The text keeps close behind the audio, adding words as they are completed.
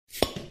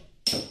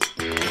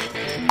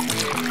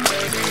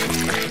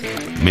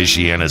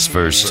Michiana's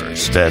first,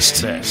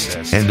 best,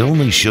 and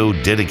only show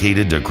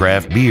dedicated to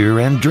craft beer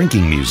and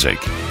drinking music.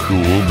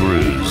 Cool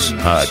brews,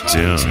 hot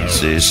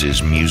tunes. This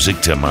is Music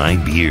to My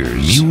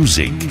Beers.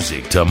 Music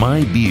to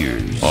My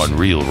Beers on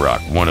Real Rock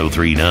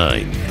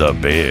 103.9, The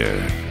Bear.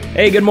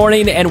 Hey, good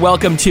morning, and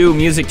welcome to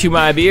Music to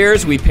My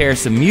Beers. We pair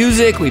some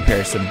music, we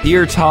pair some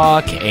beer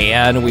talk,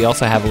 and we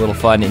also have a little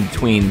fun in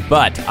between.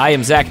 But I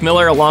am Zach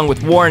Miller, along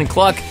with Warren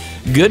Cluck.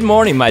 Good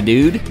morning, my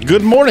dude.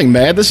 Good morning,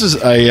 man. This is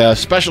a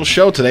special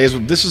show today.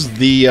 This is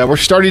we're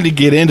starting to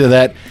get into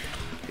that.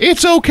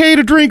 It's okay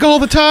to drink all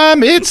the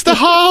time. It's the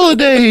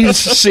holidays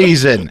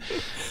season.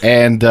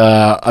 And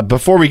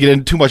before we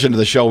get too much into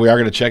the show, we are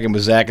going to check in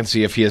with Zach and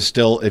see if he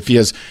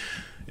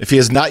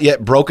has not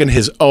yet broken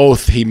his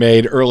oath he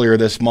made earlier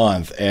this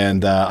month.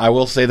 And I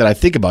will say that I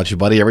think about you,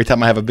 buddy. Every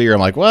time I have a beer, I'm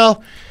like,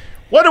 well,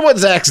 wonder what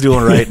Zach's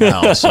doing right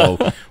now. So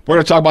we're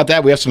going to talk about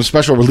that. We have some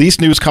special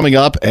release news coming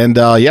up. And,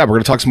 we're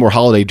going to talk some more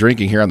holiday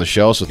drinking here on the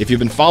show. So if you've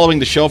been following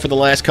the show for the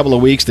last couple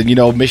of weeks, then you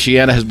know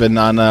Michiana has been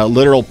on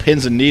literal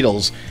pins and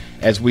needles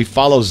as we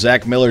follow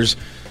Zach Miller's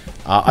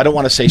I don't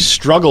want to say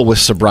struggle with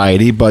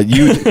sobriety, but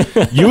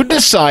you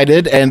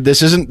decided, and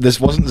this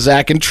wasn't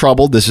Zach in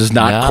trouble. This is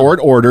not court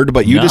ordered,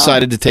 but you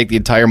decided to take the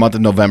entire month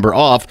of November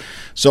off.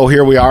 So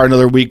here we are,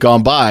 another week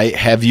gone by.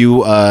 Have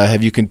you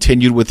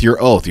continued with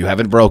your oath? You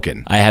haven't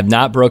broken. I have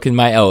not broken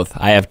my oath.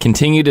 I have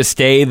continued to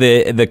stay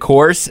the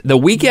course. The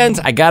weekends,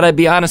 I gotta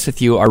be honest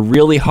with you, are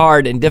really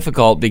hard and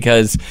difficult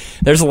because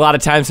there's a lot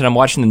of times when I'm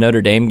watching the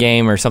Notre Dame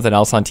game or something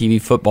else on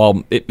TV,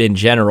 football in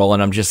general,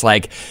 and I'm just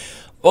like,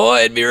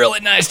 boy, it'd be really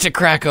nice to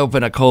crack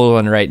open a cold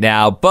one right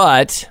now.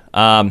 But,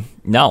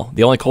 no.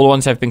 The only cold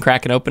ones I've been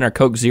cracking open are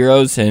Coke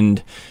Zeros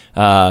and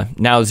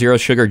now Zero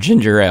Sugar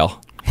Ginger Ale.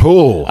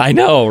 Oh, I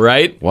know,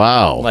 right?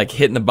 Wow. Like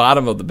hitting the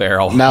bottom of the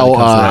barrel. Now,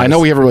 I know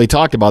we haven't really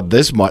talked about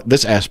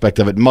this aspect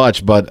of it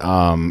much, but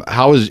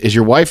how is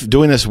your wife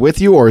doing this with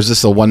you, or is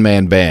this a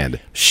one-man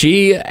band?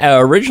 She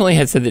originally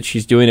had said that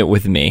she's doing it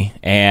with me,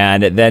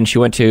 and then she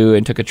went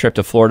and took a trip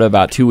to Florida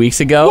about 2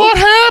 weeks ago. What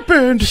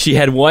happened? She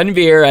had one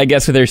beer, I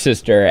guess, with her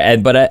sister,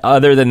 but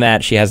other than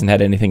that, she hasn't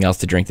had anything else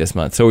to drink this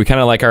month. So we kind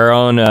of like our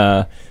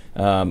own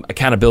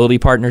accountability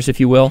partners, if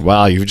you will.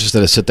 Wow, you just had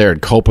to sit there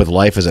and cope with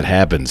life as it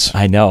happens.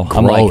 I know.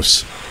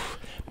 Gross. I'm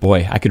like,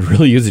 boy, I could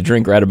really use a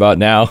drink right about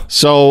now.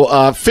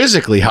 So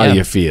physically, how do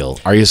you feel?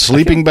 Are you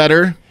sleeping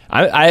better?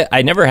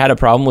 I never had a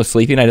problem with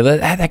sleeping. I know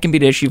that can be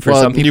an issue for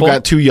some people. You've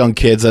got two young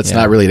kids. That's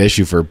not really an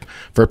issue for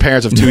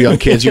parents of two young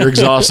kids. You're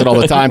exhausted all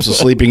the time, so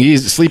sleeping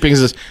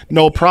is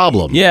no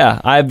problem. Yeah,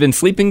 I've been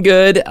sleeping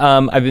good.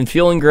 I've been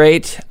feeling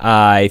great.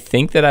 I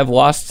think that I've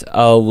lost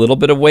a little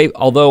bit of weight,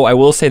 although I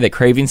will say that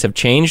cravings have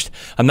changed.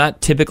 I'm not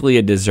typically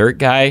a dessert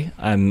guy.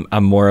 I'm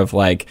more of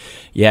like,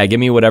 give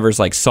me whatever's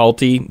like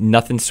salty,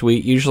 nothing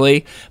sweet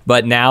usually.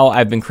 But now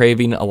I've been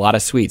craving a lot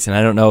of sweets, and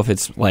I don't know if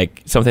it's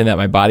like something that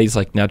my body's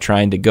like now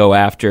trying to go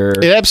after.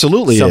 It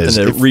absolutely something is.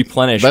 To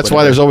replenish. That's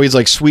why there's always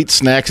like sweet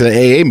snacks at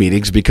AA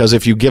meetings, because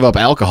if you give up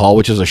alcohol,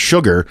 which is a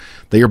sugar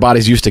that your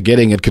body's used to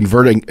getting and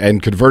converting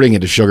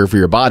into sugar for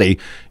your body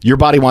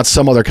wants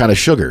some other kind of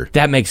sugar.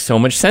 That makes so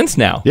much sense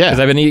now. Yeah. Because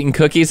I've been eating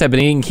cookies, I've been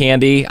eating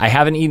candy. I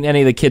haven't eaten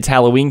any of the kids'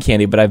 Halloween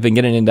candy, but I've been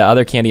getting into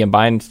other candy and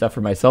buying stuff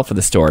for myself at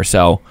the store.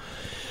 So,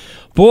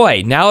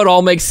 boy, now it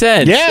all makes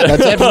sense. Yeah,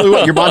 that's absolutely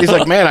what your body's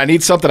like. Man, I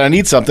need something, and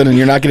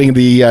you're not getting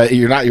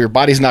your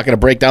body's not going to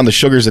break down the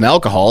sugars and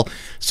alcohol,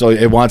 so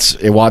it wants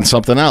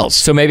something else.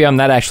 So maybe I'm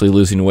not actually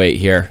losing weight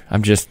here.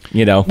 I'm just,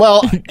 and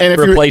if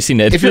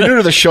replacing it. If you're new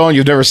to the show and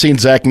you've never seen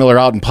Zach Miller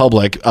out in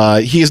public,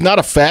 he is not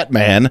a fat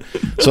man,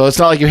 so it's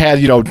not like you had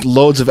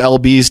loads of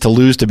lbs to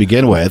lose to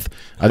begin with.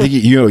 I think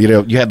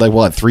you had like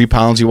what, 3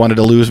 pounds you wanted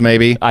to lose,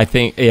 maybe. I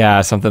think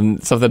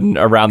something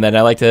around that.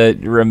 I like to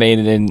remain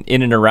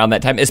in and around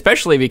that time,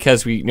 especially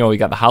because we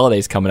got the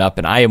holidays coming up,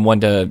 and I am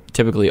one to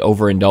typically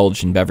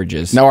overindulge in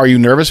beverages. Now, are you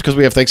nervous because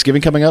we have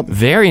Thanksgiving coming up?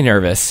 Very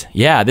nervous.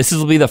 Yeah, this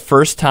will be the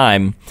first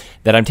time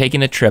that I'm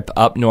taking a trip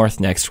up north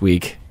next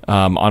week.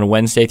 On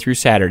Wednesday through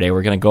Saturday,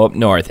 we're going to go up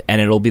north,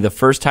 and it'll be the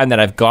first time that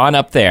I've gone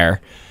up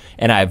there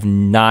and I've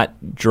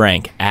not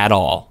drank at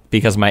all.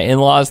 Because my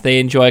in-laws,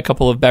 they enjoy a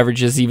couple of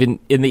beverages even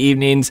in the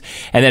evenings.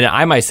 And then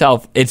I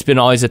myself, it's been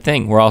always a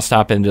thing where I'll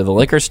stop into the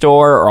liquor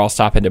store, or I'll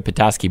stop into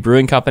Petoskey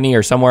Brewing Company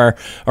or somewhere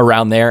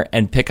around there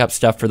and pick up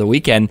stuff for the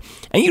weekend.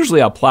 And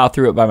usually I'll plow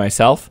through it by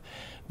myself.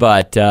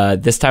 But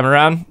this time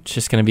around, it's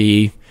just going to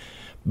be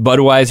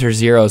Budweiser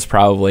Zeros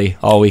probably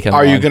all weekend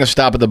long. Are you going to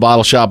stop at the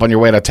bottle shop on your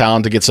way to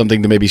town to get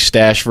something to maybe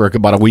stash for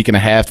about a week and a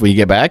half when you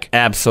get back?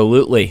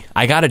 Absolutely.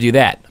 I got to do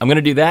that. I'm going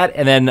to do that,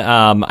 and then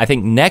I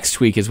think next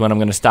week is when I'm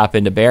going to stop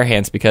into Bare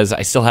Hands because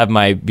I still have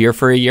my beer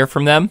for a year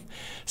from them.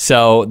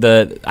 So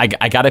I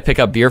got to pick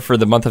up beer for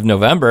the month of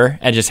November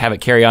and just have it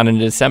carry on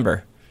into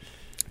December.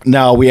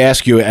 Now, we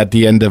ask you at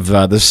the end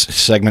of this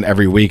segment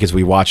every week as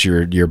we watch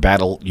your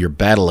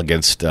battle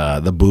against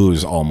the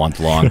booze all month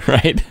long.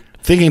 Right.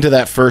 Thinking to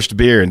that first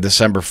beer in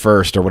December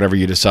 1st or whatever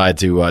you decide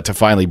to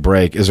finally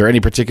break, is there any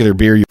particular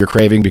beer you're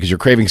craving? Because your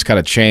cravings kind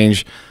of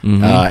change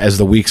as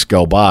the weeks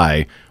go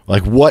by.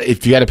 Like, what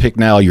if you had to pick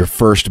now your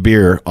first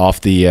beer off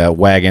the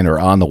wagon or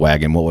on the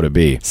wagon? What would it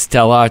be?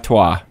 Stella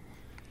Artois.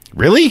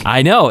 Really?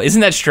 I know.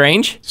 Isn't that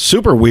strange?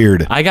 Super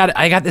weird. I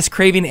got this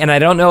craving, and I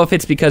don't know if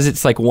it's because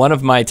it's like one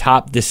of my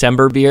top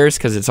December beers,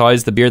 because it's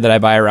always the beer that I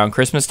buy around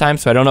Christmas time.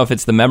 So I don't know if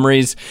it's the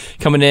memories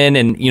coming in,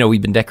 and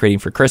we've been decorating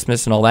for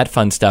Christmas and all that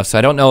fun stuff. So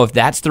I don't know if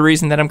that's the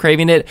reason that I'm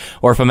craving it,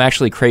 or if I'm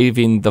actually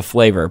craving the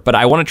flavor. But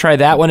I want to try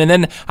that one, and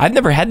then I've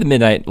never had the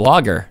Midnight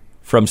Lager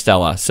from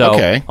Stella, so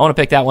okay. I want to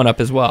pick that one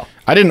up as well.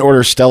 I didn't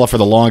order Stella for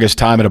the longest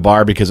time at a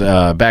bar because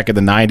back in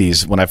the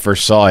 90s when I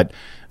first saw it,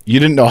 you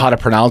didn't know how to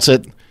pronounce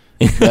it.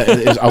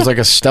 I was like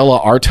a Stella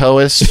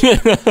Artois,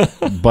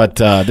 but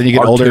then you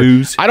get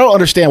older. I don't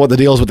understand what the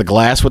deal is with the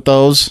glass with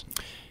those.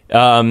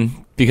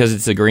 Because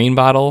it's a green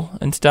bottle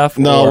and stuff?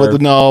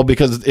 No,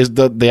 because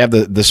they have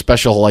the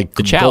special like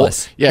the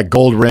chalice.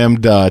 Gold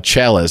rimmed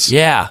chalice.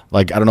 Yeah.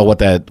 Like I don't know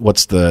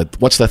what's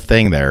the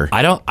thing there.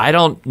 I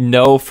don't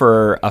know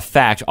for a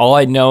fact. All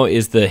I know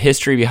is the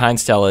history behind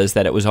Stella is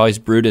that it was always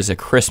brewed as a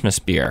Christmas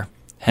beer.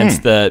 Hence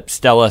the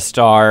Stella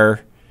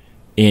Star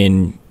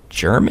in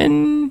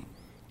German.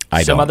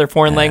 Some other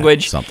foreign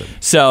language. Something.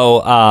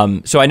 So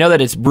I know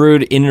that it's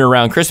brewed in and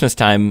around Christmas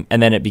time,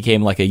 and then it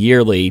became like a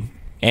yearly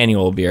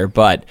annual beer,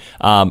 but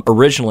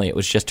originally it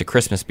was just a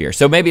Christmas beer.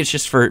 So maybe it's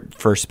just for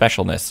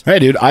specialness. Hey,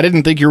 dude, I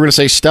didn't think you were going to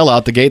say Stella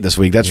out the gate this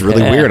week. That's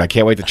really weird. I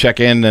can't wait to check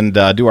in and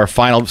do our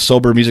final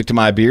sober music to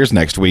my beers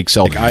next week.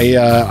 So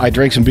I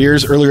drank some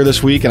beers earlier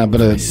this week, and I'm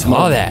going to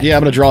saw that. Yeah,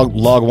 I'm going to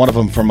log one of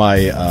them for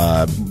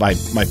my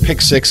my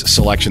pick six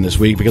selection this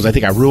week because I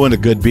think I ruined a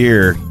good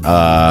beer.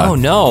 Oh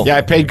no! Yeah,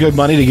 I paid good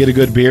money to get a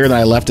good beer, and then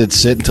I left it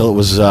sit until it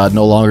was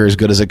no longer as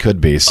good as it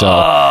could be. So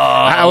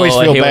I always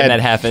feel bad when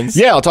that happens.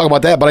 Yeah, I'll talk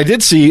about that. But I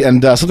did see,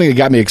 and something that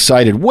got me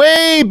excited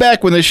way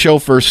back when this show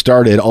first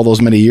started, all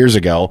those many years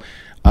ago.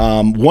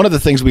 One of the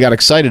things we got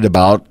excited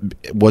about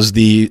was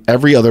the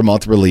every other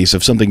month release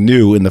of something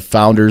new in the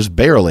Founders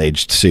Barrel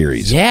Aged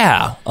series.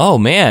 Yeah. Oh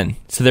man.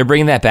 So they're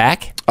bringing that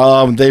back?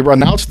 They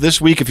announced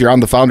this week, if you're on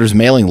the Founders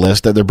mailing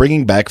list, that they're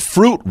bringing back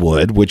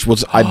Fruitwood, which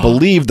was, I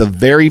believe,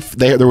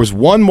 there was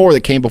one more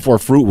that came before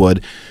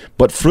Fruitwood,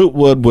 but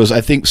Fruitwood was, I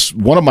think,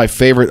 one of my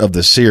favorite of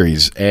the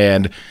series.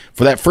 And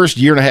for that first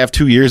year and a half,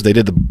 2 years, they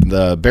did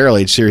the Barrel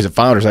Age series of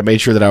Founders. I made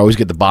sure that I always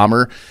get the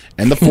bomber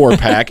and the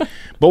 4-pack.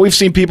 But we've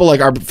seen people like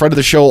our friend of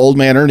the show, Old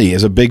Man Ernie,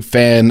 is a big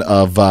fan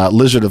of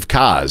Lizard of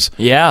Kaz.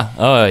 Yeah.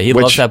 Oh, he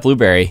loves that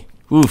blueberry.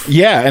 Oof.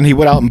 Yeah, and he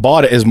went out and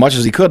bought it as much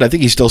as he could. I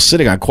think he's still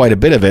sitting on quite a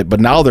bit of it,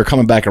 but now they're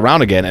coming back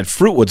around again, and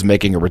Fruitwood's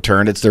making a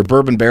return. It's their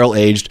bourbon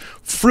barrel-aged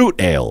fruit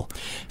ale.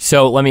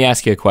 So let me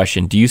ask you a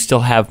question. Do you still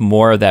have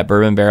more of that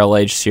bourbon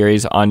barrel-aged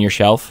series on your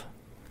shelf?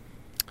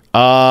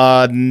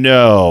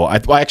 No. I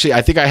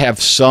think I have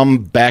some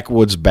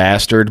Backwoods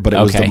Bastard, but it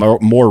was the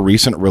more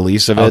recent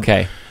release of it.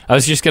 Okay. I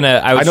was just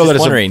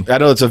wondering. I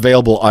know it's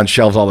available on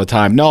shelves all the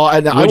time. No,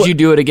 would you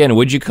do it again?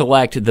 Would you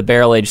collect the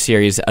Barrel Age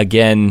series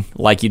again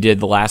like you did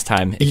the last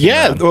time?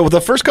 Yeah,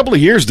 the first couple of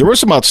years, there were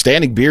some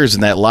outstanding beers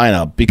in that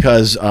lineup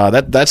because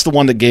that's the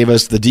one that gave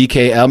us the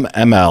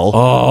DKML.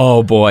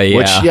 Oh, boy,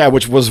 yeah.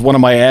 Which was one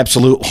of my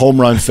absolute home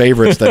run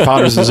favorites that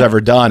Founders has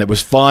ever done. It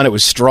was fun. It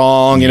was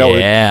strong.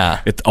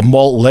 It's a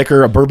malt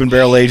liquor, a bourbon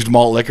barrel-aged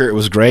malt liquor. It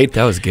was great.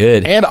 That was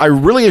good. And I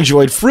really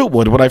enjoyed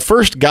Fruitwood. When I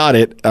first got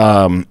it,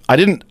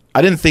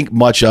 I didn't think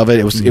much of it.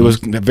 It was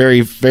very,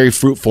 very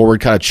fruit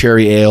forward, kind of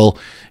cherry ale,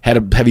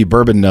 had heavy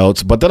bourbon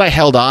notes. But then I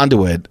held on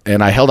to it,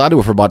 and I held on to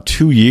it for about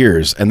 2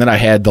 years, and then I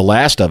had the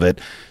last of it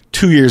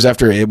 2 years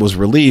after it was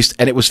released,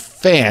 and it was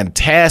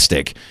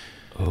fantastic.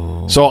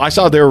 Oh. So I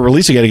saw they were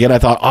releasing it again. I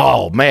thought,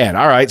 oh man,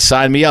 all right,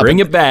 sign me up, bring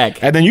it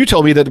back. And then you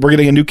told me that we're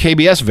getting a new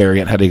KBS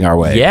variant heading our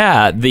way.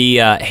 Yeah, the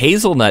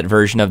hazelnut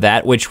version of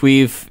that, which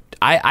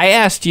I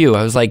asked you,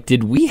 I was like,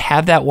 did we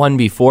have that one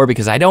before?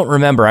 Because I don't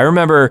remember. I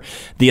remember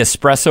the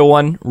espresso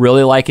one,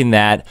 really liking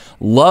that.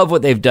 Love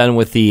what they've done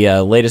with the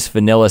latest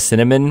vanilla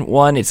cinnamon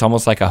one. It's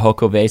almost like a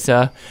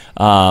Jocovesa,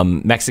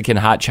 Mexican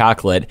hot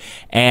chocolate.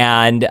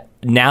 And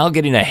now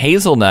getting a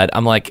hazelnut,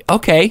 I'm like,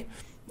 okay,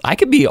 I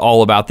could be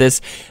all about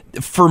this.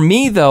 For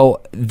me,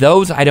 though,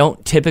 those I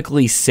don't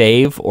typically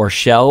save or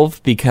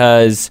shelve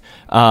because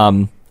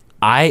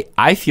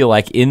I feel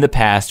like in the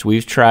past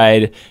we've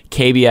tried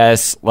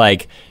KBS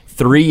like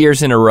 3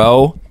 years in a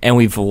row, and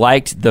we've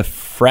liked the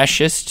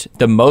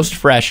most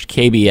fresh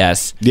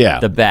KBS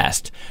the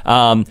best.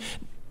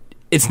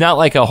 It's not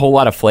like a whole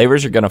lot of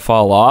flavors are going to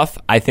fall off.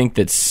 I think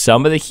that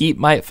some of the heat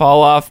might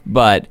fall off,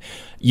 but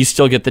you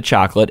still get the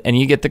chocolate, and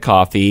you get the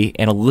coffee,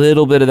 and a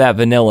little bit of that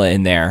vanilla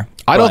in there.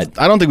 I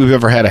don't think we've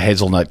ever had a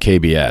hazelnut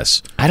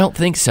KBS. I don't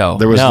think so.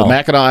 There was the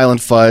Mackinac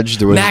Island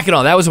Fudge.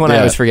 Mackinac, that was one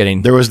I was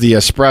forgetting. There was the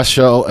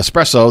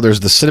espresso. There's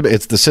the cinnamon.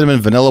 It's the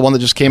cinnamon vanilla one that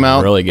just came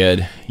out. Really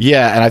good.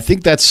 Yeah, and I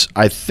think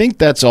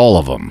that's all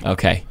of them.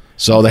 Okay.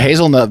 So the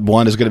hazelnut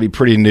one is going to be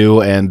pretty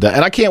new, and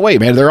I can't wait,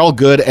 man. They're all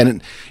good,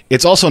 and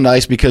it's also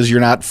nice because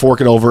you're not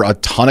forking over a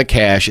ton of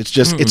cash. It's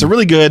just it's a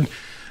really good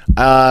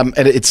And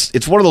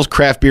it's one of those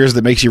craft beers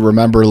that makes you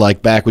remember,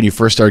 like, back when you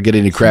first started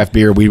getting into craft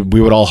beer, we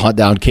would all hunt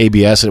down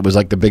KBS, and it was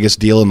like the biggest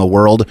deal in the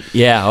world.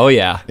 Yeah, oh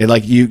yeah. And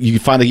like you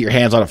finally get your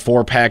hands on a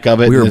 4-pack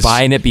of it. We were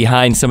buying it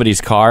behind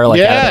somebody's car,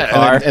 like out of the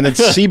car. and then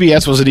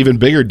CBS was an even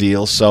bigger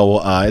deal.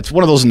 So it's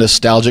one of those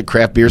nostalgic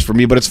craft beers for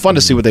me, but it's fun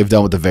to see what they've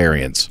done with the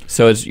variants.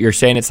 So you're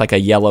saying it's like a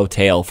yellow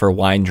tail for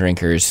wine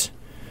drinkers,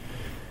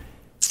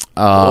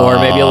 or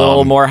maybe a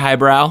little more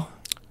highbrow.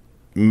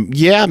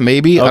 Yeah,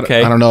 maybe.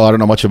 Okay. I don't know. I don't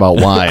know much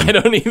about wine. I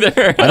don't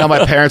either. I know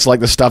my parents like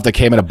the stuff that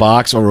came in a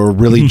box or a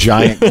really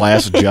giant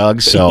glass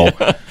jug. So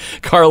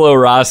Carlo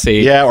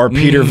Rossi. yeah, or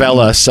Peter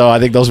Vella. So I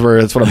think that's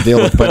what I'm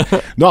dealing with.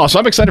 But no, so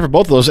I'm excited for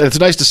both of those. And it's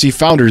nice to see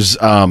Founders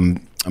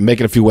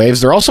making a few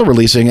waves. They're also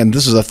releasing, and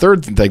this is a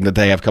third thing that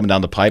they have coming down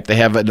the pipe. They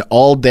have an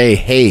all-day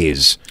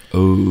haze.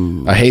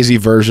 Ooh. A hazy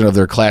version of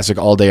their classic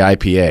all-day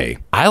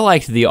IPA. I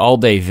liked the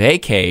all-day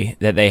vacay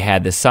that they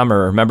had this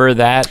summer. Remember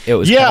that? It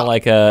was kind of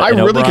like an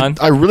Oberon.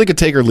 I really could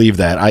take or leave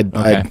that.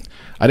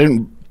 I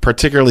didn't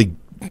particularly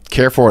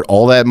care for it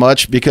all that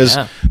much because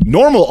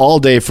normal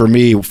all-day for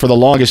me for the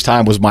longest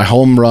time was my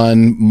home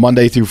run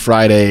Monday through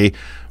Friday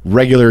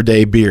regular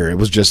day beer. It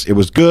was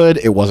good.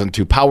 It wasn't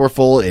too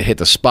powerful. It hit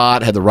the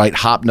spot, had the right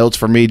hop notes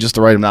for me, just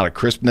the right amount of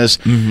crispness.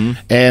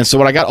 Mm-hmm. And so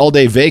when I got all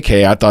day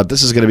vacay, I thought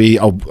this is going to be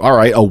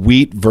a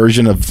wheat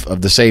version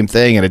of the same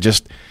thing. And it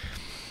just,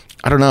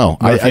 I don't know.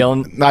 I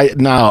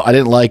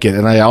didn't like it.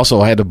 And I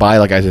also had to buy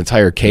like an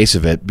entire case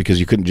of it because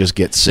you couldn't just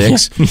get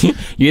 6.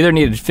 You either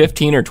needed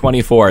 15 or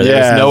 24.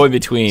 There was no in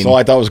between. So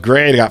I thought it was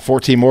great. I got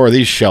 14 more of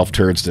these shelf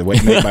turds to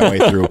make my way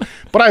through.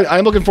 But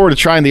I'm looking forward to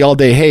trying the all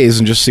day haze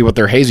and just see what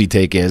their hazy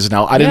take is.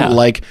 Now I didn't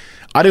like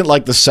the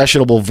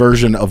sessionable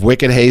version of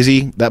Wicked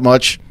Hazy that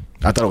much.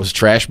 I thought it was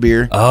trash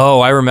beer. Oh,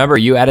 I remember.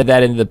 You added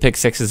that into the Pick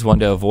Sixes one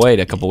to avoid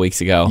a couple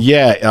weeks ago.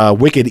 Yeah,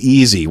 Wicked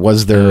Easy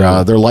was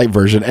their light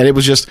version, and it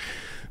was just.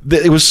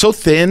 It was so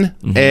thin,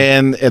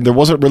 and there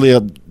wasn't really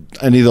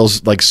any of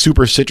those like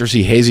super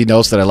citrusy hazy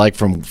notes that I like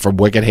from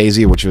Wicked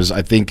Hazy, which was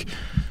I think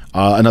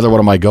another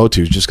one of my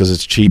go-tos just because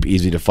it's cheap,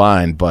 easy to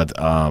find. But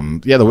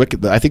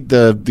I think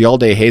the all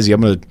day hazy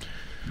I'm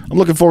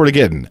looking forward to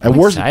getting. And I'm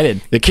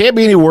excited. It can't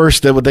be any worse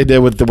than what they did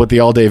with the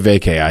all day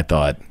vacay. I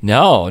thought.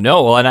 No.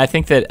 Well, and I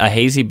think that a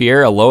hazy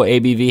beer, a low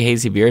ABV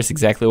hazy beer, is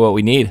exactly what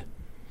we need.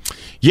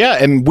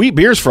 Yeah, and wheat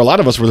beers for a lot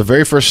of us were the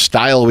very first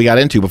style we got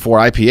into before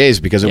IPAs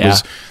because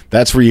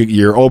that's where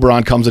your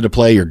Oberon comes into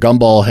play, your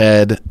Gumball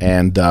Head,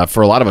 and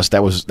for a lot of us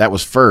that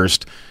was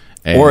first.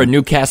 And or a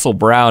Newcastle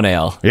Brown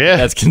Ale. Yeah,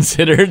 that's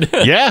considered.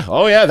 Yeah,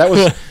 oh yeah, that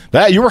was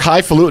that. You were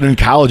highfalutin in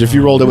college if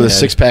you rolled in with a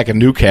 6-pack of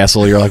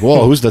Newcastle. You're like,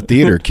 whoa, who's the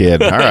theater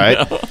kid? All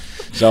right.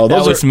 So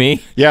that was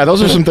me. Yeah,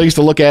 those are some things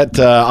to look at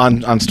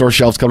on store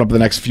shelves coming up in the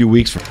next few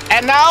weeks.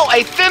 And now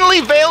a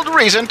thinly veiled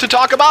reason to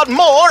talk about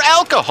more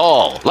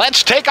alcohol.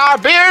 Let's take our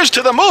beers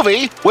to the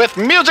movie with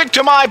Music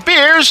to My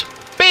Beers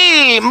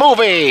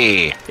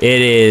B-Movie.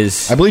 It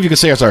is. I believe you could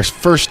say it's our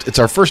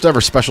first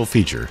ever special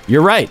feature.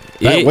 You're right.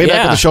 Way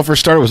back when the show first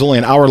started, it was only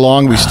an hour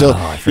long. We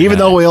even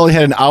though we only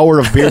had an hour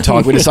of beer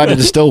talk, we decided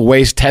to still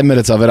waste 10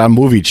 minutes of it on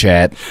movie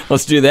chat.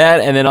 Let's do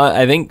that. And then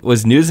I think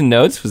was News and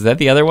Notes. Was that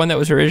the other one that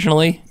was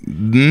originally?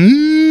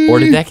 Or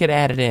did that get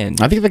added in?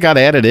 I think that got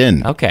added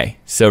in. Okay.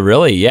 So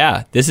really,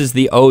 yeah, this is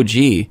the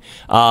OG.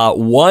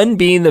 1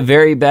 being the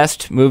very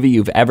best movie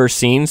you've ever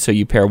seen. So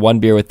you pair 1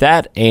 beer with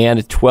that,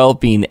 and 12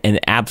 being an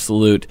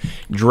absolute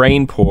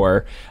drain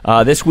pour.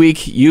 This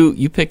week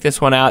you picked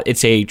this one out.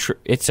 It's a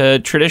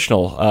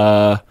traditional.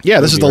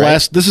 This is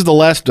the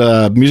last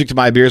Music to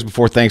My Beers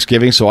before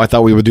Thanksgiving. So I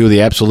thought we would do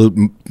the absolute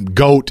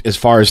GOAT as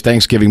far as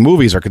Thanksgiving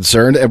movies are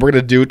concerned, and we're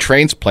going to do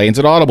Trains, Planes,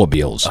 and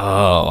Automobiles.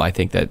 Oh, I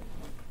think that.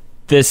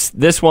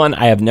 This one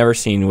I have never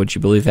seen. Would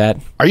you believe that?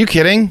 Are you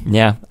kidding?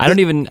 Yeah, I don't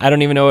even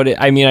know what it.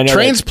 I mean, I know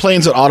Trains,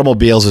 Planes, and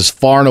Automobiles is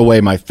far and away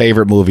my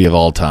favorite movie of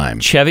all time.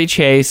 Chevy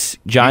Chase,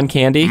 John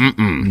Candy.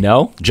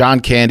 No,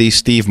 John Candy,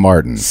 Steve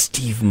Martin.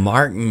 Steve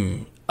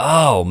Martin.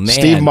 Oh, man.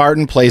 Steve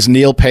Martin plays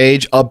Neil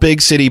Page, a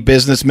big city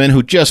businessman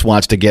who just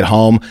wants to get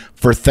home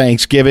for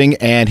Thanksgiving,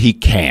 and he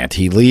can't.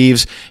 He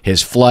leaves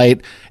his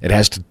flight. It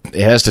has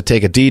to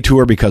take a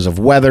detour because of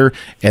weather,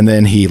 and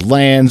then he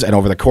lands, and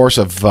over the course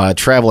of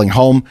traveling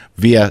home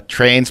via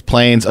trains,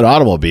 planes, and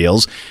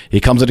automobiles, he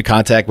comes into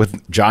contact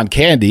with John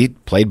Candy,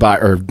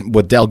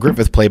 with Del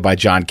Griffith, played by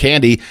John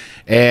Candy,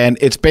 and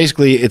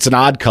it's an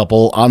odd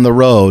couple on the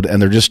road,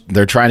 and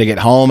they're trying to get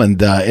home,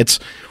 and it's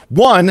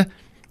one...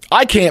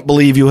 I can't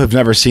believe you have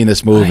never seen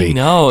this movie. I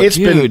know,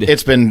 dude.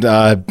 It's been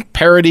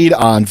parodied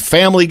on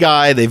Family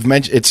Guy. They've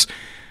mentioned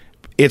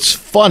it's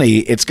funny.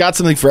 It's got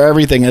something for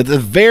everything. At the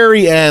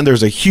very end,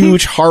 there's a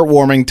huge,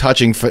 heartwarming,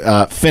 touching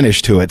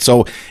finish to it.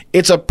 So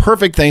it's a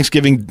perfect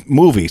Thanksgiving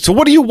movie. So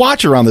what do you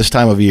watch around this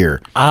time of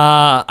year?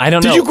 I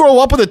don't know. Did you grow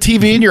up with a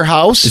TV in your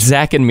house?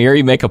 Zach and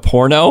Miri make a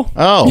porno.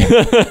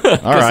 Oh,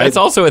 all right. It's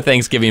also a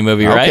Thanksgiving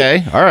movie, right?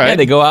 Okay, all right. Yeah,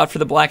 they go out for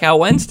the Blackout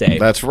Wednesday.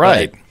 That's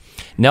right.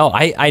 No,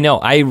 I know.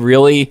 I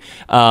really,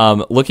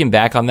 looking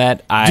back on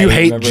that, do you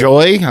hate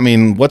Joy? I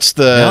mean, what's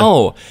the...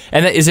 No.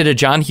 And is it a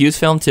John Hughes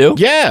film, too?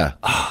 Yeah.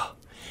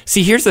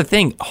 See, here's the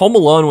thing. Home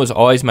Alone was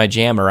always my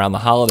jam around the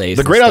holidays.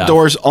 The Great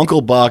Outdoors,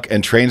 Uncle Buck,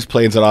 and Trains,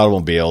 Planes, and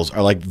Automobiles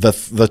are like the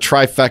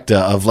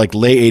trifecta of like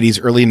late 80s,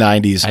 early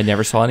 90s. I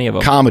never saw any of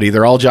them. Comedy.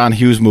 They're all John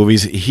Hughes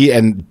movies. He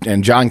and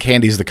John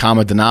Candy's the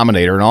common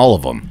denominator in all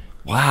of them.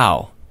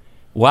 Wow.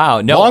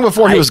 No, long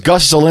before he was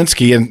Gus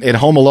Zielinski in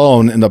Home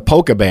Alone in the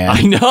polka band.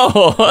 I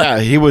know. Yeah,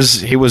 he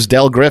was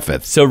Del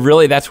Griffith. So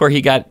really, that's where he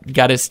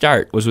got his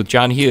start, was with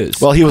John Hughes.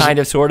 Well, he was kind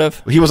of, sort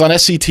of. He was on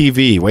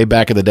SCTV way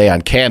back in the day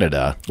on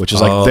Canada, which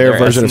is like their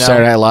version of SNL?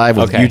 Saturday Night Live.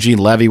 With Okay. Eugene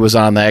Levy was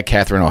on that,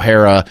 Catherine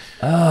O'Hara.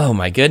 Oh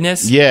my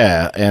goodness.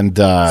 Yeah, and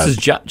This is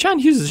John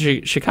Hughes is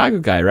a Chicago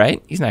guy,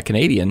 right? He's not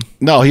Canadian.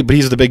 no, but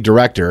he's the big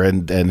director,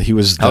 and he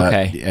was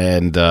Okay.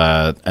 and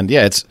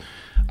yeah, it's.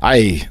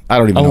 I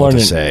don't even know what to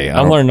say.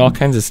 I'm learning all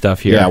kinds of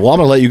stuff here. Yeah, well, I'm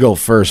going to let you go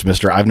first,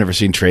 mister. I've never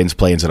seen Trains,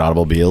 Planes, and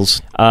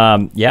Automobiles.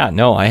 Yeah,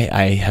 no,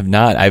 I have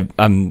not.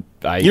 You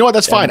know what?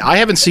 That's fine. I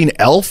haven't seen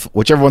Elf,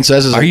 which everyone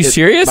says is... Are you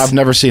serious? I've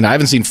never seen. I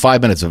haven't seen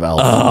 5 minutes of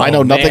Elf. Oh, I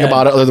know nothing man.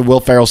 about it other than Will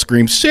Ferrell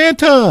screams,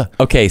 Santa!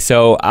 Okay,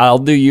 so I'll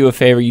do you a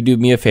favor. You do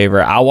me a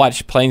favor. I'll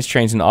watch Planes,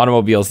 Trains, and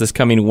Automobiles this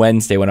coming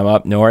Wednesday when I'm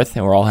up north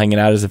and we're all hanging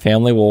out as a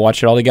family. We'll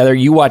watch it all together.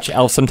 You watch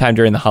Elf sometime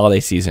during the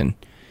holiday season.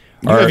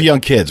 You have young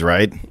kids,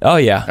 right? Oh,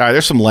 yeah. All right,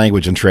 there's some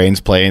language in Trains,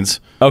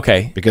 Planes.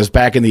 Okay. Because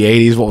back in the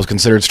 80s, what was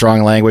considered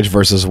strong language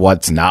versus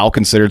what's now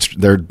considered...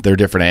 They're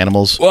different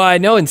animals. Well, I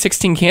know in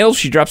 16 Candles,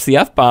 she drops the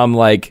F-bomb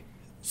like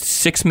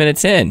 6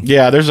 minutes in.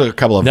 Yeah, there's a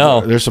couple of... No.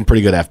 There's some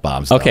pretty good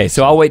F-bombs. though. Okay,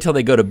 so I'll wait till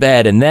they go to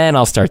bed, and then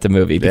I'll start the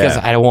movie, because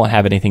Yeah. I won't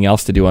have anything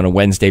else to do on a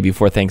Wednesday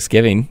before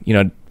Thanksgiving,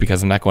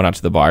 because I'm not going out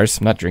to the bars.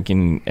 I'm not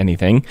drinking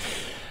anything.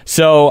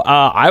 So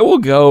I will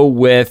go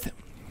with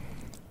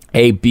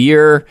a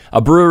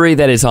brewery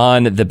that is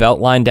on the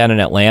Beltline down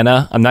in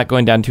Atlanta. I'm not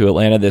going down to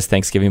Atlanta this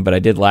Thanksgiving, but I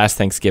did last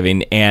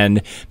Thanksgiving.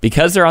 And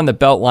because they're on the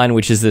Beltline,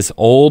 which is this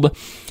old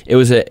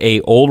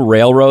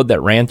railroad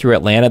that ran through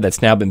Atlanta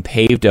that's now been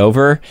paved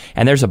over.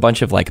 And there's a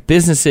bunch of like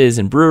businesses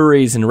and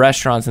breweries and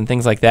restaurants and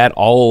things like that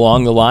all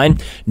along the line.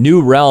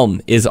 New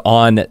Realm is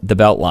on the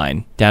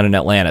Beltline down in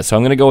Atlanta. So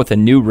I'm going to go with a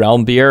New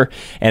Realm beer,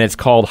 and it's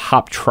called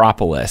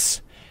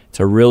Hoptropolis. It's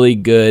a really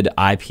good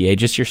IPA,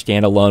 just your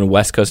standalone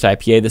West Coast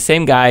IPA. The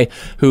same guy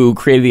who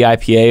created the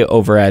IPA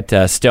over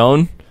at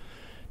Stone,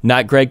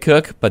 not Greg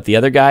Cook, but the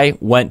other guy,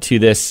 went to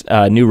this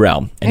New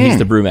Realm, and he's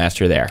the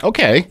brewmaster there.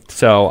 Okay.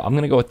 So I'm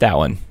going to go with that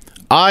one.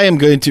 I am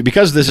going to,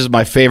 because this is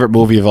my favorite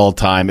movie of all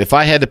time, if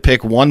I had to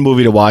pick one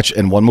movie to watch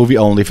and one movie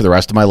only for the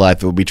rest of my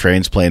life, it would be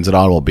Trains, Planes, and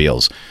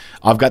Automobiles.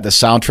 I've got the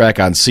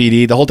soundtrack on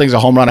CD. The whole thing's a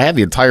home run. I have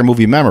the entire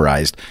movie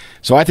memorized.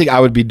 So I think I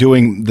would be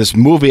doing this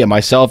movie and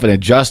myself an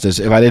injustice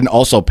if I didn't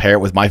also pair it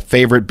with my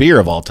favorite beer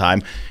of all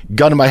time.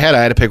 Gun to my head,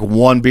 I had to pick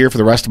one beer for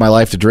the rest of my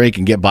life to drink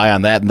and get by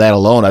on that and that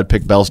alone. I'd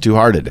pick Bell's Two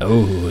Hearted.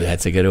 Oh,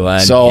 that's a good one.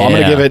 So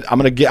Yeah. I'm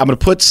gonna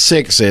put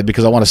 6 in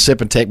because I want to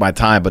sip and take my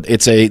time. But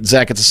it's a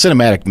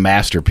cinematic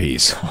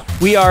masterpiece.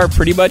 We are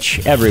pretty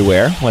much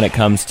everywhere when it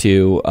comes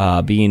to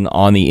being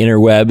on the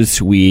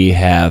interwebs. We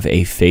have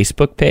a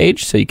Facebook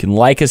page, so you can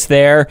like us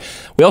there.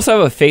 We also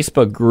have a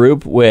Facebook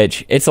group,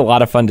 which it's a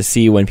lot of fun to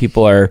see when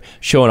people are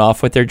showing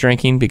off what they're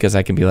drinking, because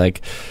I can be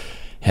like,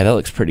 yeah, that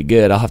looks pretty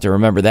good. I'll have to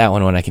remember that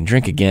one when I can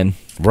drink again.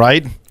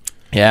 Right?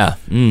 Yeah.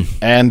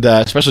 And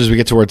especially as we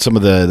get towards some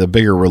of the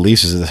bigger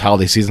releases of this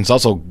holiday season, it's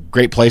also a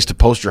great place to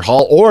post your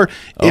haul. Or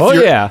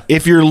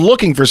if you're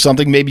looking for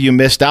something, maybe you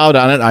missed out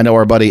on it. I know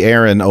our buddy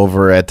Aaron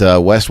over at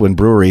Westwind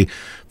Brewery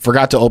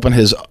forgot to open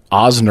his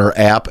Osner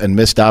app and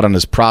missed out on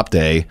his prop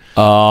day.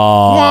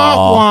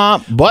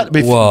 Oh. But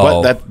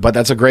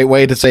that's a great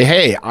way to say,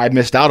 hey, I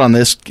missed out on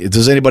this.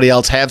 Does anybody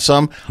else have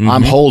some?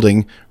 I'm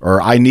holding,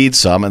 or I need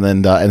some, and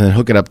then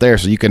hook it up there.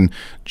 So you can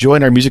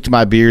join our Music to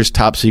My Beers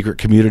top secret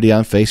community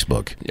on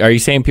Facebook. Are you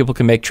saying people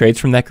can make trades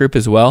from that group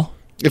as well?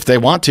 If they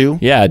want to.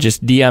 Yeah,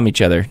 just DM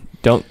each other.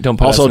 Don't put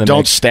us Also, in the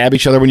don't mix. stab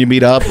each other when you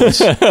meet up.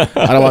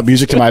 I don't want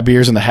Music to My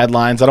Beers in the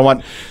headlines. I don't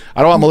want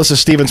Melissa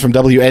Stevens from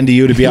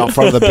WNDU to be out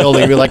front of the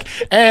building and be like,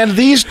 and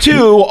these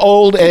two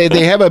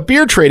they have a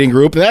beer trading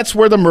group. That's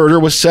where the murder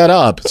was set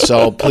up.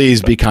 So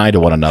please be kind to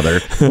one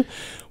another.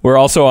 We're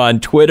also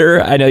on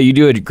Twitter. I know you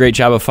do a great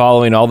job of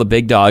following all the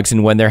big dogs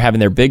and when they're having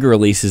their big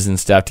releases and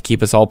stuff to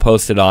keep us all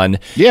posted on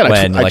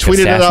when I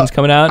tweeted Assassin's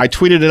coming out. I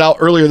tweeted it out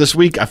earlier this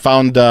week. I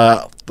found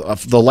the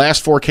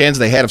last 4 cans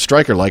they had of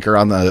Striker Liker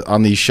on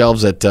the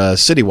shelves at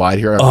Citywide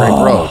here on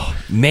Grape Road.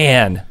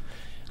 Man,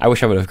 I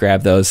wish I would have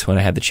grabbed those when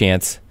I had the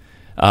chance,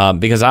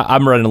 because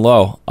I'm running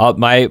low.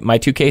 My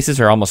 2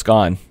 cases are almost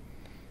gone.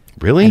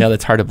 Really? I know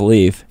that's hard to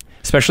believe,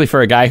 especially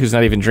for a guy who's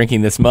not even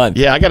drinking this month.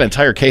 Yeah, I got an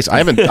entire case. I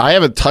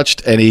haven't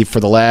touched any for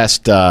the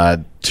last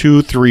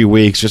 2-3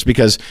 weeks just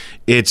because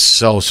it's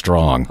so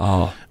strong.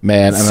 Oh,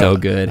 Man, So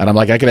good. And I'm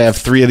like, I could have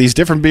 3 of these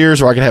different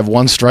beers, or I could have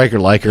one Striker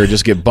Liker and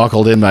just get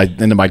buckled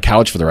into my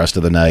couch for the rest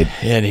of the night.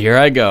 And here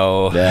I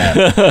go.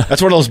 Yeah.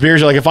 That's one of those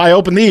beers you're like, if I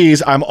open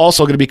these, I'm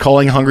also going to be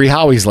calling Hungry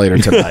Howie's later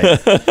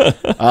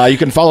tonight. You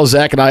can follow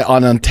Zach and I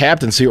on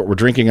Untapped and see what we're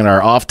drinking in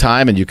our off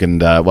time. And you can,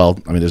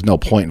 there's no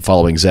point in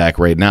following Zach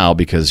right now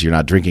because you're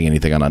not drinking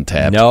anything on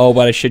Untapped. No,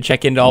 but I should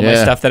check into all my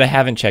stuff that I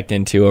haven't checked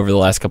into over the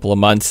last couple of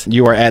months.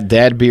 You are at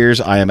Dad Beers.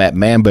 I am at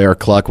Man Bear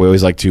Cluck. We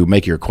always like to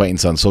make your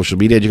acquaintance on social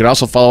media. You can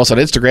also follow us on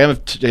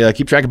Instagram.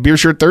 Keep track of Beer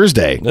Shirt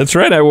Thursday. That's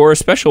right. I wore a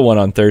special one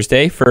on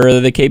Thursday for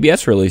the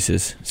KBS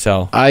releases.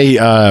 So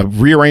I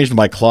rearranged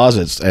my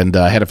closets and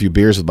had a few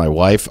beers with my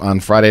wife on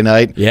Friday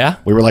night. Yeah.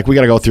 We were like, we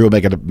got to go through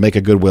and make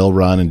a Goodwill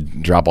run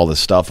and drop all this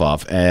stuff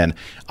off. And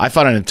I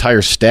found an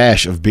entire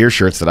stash of beer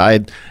shirts that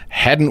I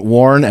hadn't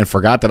worn and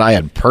forgot that I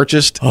had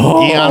purchased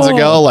eons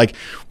ago. Like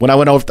when I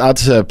went out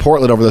to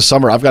Portland over the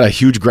summer, I've got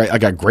I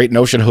got Great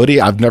Notion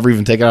hoodie. I've never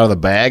even taken out of the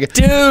bag.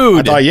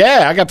 Dude.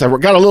 I thought, I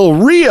got a little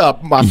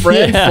re-up, my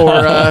friend,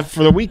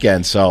 for the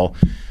weekend. So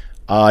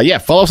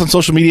follow us on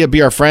social media.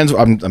 Be our friends.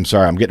 I'm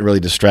sorry, I'm getting really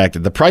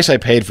distracted. The price I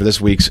paid for this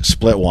week's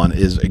split one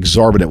is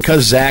exorbitant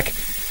because Zach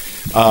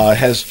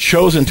has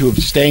chosen to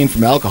abstain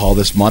from alcohol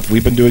this month.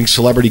 We've been doing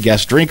celebrity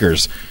guest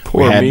drinkers.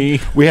 Me.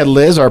 We had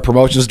Liz, our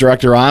promotions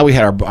director, on. We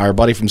had our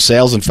buddy from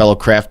sales and fellow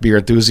craft beer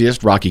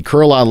enthusiast, Rocky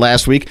Curl, on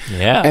last week.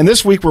 Yeah. And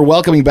this week we're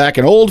welcoming back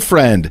an old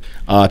friend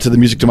to the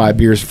Music to My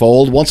Beers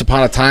fold. Once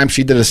upon a time,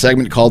 she did a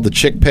segment called The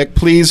Chick Pick.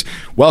 Please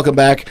welcome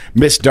back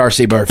Miss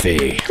Darcy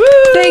Murphy.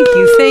 Thank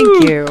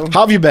you.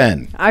 How have you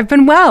been? I've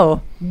been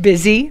well.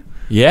 Busy.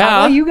 Yeah. How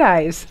about you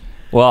guys?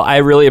 Well, I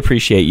really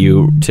appreciate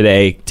you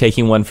today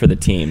taking one for the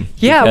team.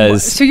 Yeah.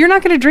 because So you're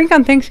not going to drink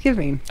on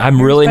Thanksgiving?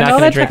 I'm really Spend not all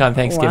going that to drink time- on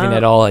Thanksgiving Wow.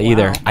 at all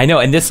either. Wow. I know,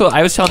 and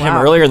I was telling him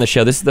Wow. earlier in the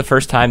show, this is the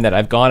first time that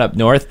I've gone up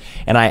north,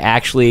 and I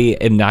actually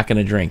am not going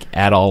to drink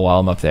at all while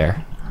I'm up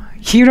there.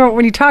 You know,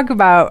 when you talk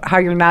about how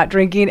you're not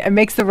drinking, it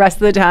makes the rest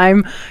of the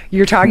time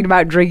you're talking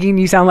about drinking,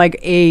 you sound like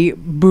a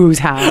booze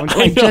hound.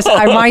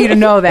 I want you to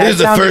know that. This is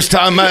the first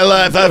time in my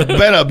life I've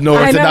been up north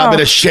I and not know.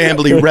 been a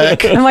shambly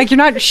wreck. I'm like, you're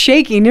not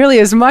shaking nearly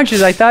as much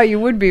as I thought you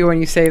would be when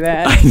you say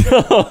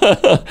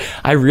that.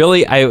 I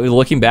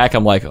looking back,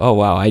 I'm like, oh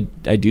wow, I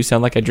do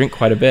sound like I drink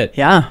quite a bit.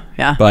 Yeah.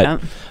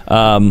 But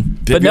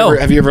no.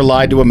 Have you ever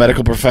lied to a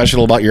medical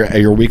professional about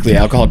your weekly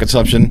alcohol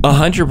consumption?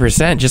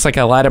 100%. Just like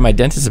I lied to my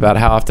dentist about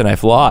how often I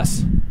floss.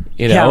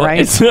 You know, Yeah,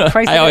 right.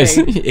 Twice a I always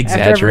day, after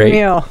exaggerate. every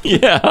meal.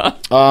 Yeah.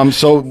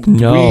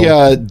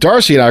 We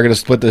Darcy and I are going to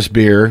split this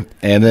beer,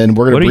 and then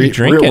we're going What to are you breathe.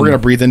 We're drinking? going to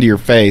breathe into your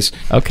face.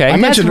 Okay. I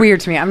That's mentioned weird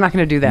to me. I'm not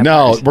going to do that.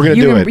 No, part. we're going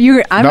to do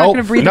it. I'm not going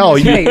to breathe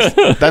in his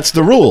face. That's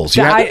the rules.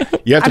 You have I to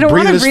don't breathe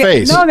wanna in his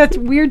face. No, that's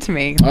weird to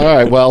me. All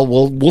right. Well,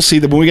 we'll see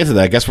when we get to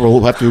that. I guess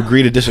we'll have to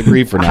agree to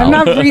disagree for now. I'm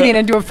not breathing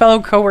into a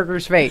fellow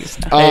coworker's face.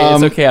 Hey,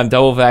 it's okay. I'm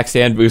double vaxxed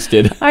and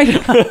boosted.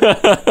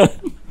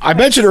 I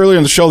mentioned earlier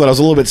in the show that I was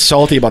a little bit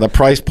salty about the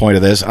price point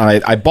of this,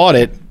 and I bought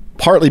it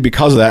partly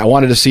because of that. I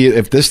wanted to see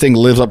if this thing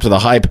lives up to the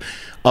hype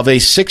of a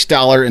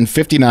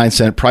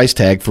 $6.59 price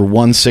tag for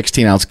one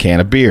 16-ounce can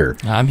of beer.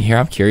 I'm here.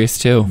 I'm curious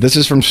too. This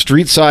is from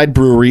Streetside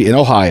Brewery in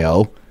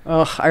Ohio.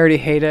 Ugh, I already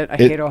hate it. I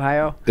hate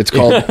Ohio. It's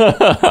called.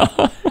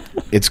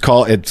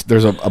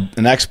 There's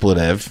an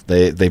expletive.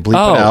 They bleep it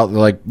out. They're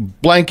like,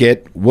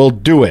 blanket will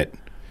do it.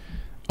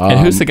 And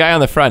who's the guy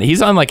on the front?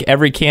 He's on like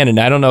every can, and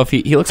I don't know if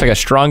he looks like a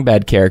strong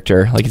bad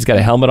character, like he's got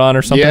a helmet on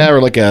or something. Yeah, or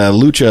like a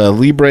lucha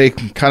libre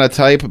kind of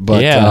type.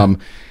 But Yeah.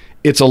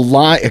 it's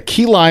a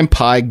key lime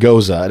pie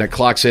goza, and it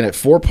clocks in at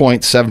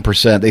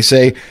 4.7%. They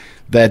say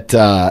that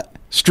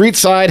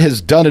Streetside has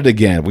done it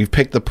again. We've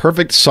picked the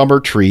perfect summer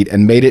treat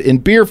and made it in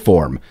beer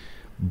form.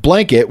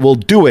 Blanket will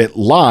do it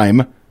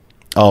lime.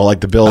 Oh, like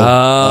the Bill.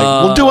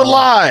 We'll do it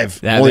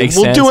live. That makes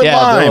we'll sense. do it Yeah,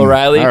 live. Bill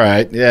O'Reilly. All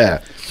right.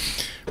 Yeah.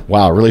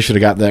 Wow, really should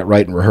have gotten that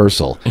right in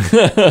rehearsal.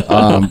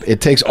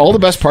 It takes all the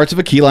best parts of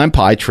a key lime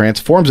pie,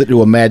 transforms it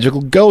into a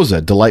magical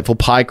goza. Delightful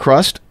pie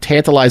crust,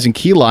 tantalizing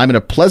key lime, and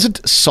a pleasant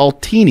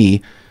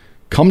saltini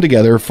come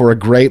together for a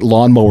great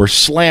lawnmower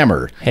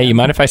slammer. Hey, you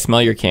mind if I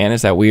smell your can?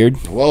 Is that weird?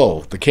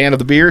 Whoa, the can of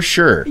the beer?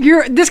 Sure.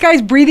 This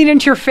guy's breathing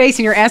into your face,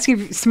 and you're asking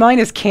if smelling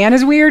his can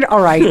is weird.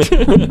 All right,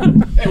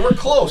 Hey, we're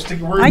close.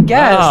 I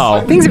guess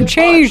Wow. things have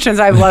changed since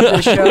I've left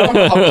this show.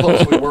 How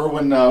close we were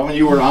when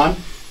you were on.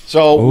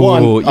 So,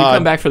 Ooh, you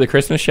come back for the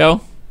Christmas show?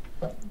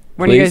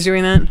 When are you Please? guys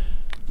doing that?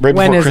 right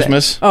When before is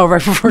Christmas. it? Oh,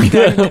 right before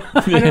Christmas.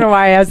 I don't know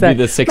why I asked that.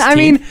 Be the 16th? I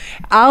mean,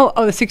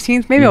 the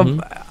 16th. Maybe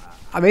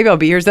I'll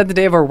be here. Is that the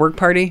day of our work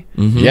party?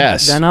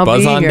 Yes. Then I'll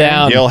Buzz be on here.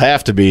 down. You'll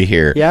have to be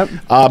here. Yep.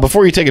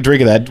 Before you take a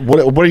drink of that,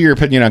 what are your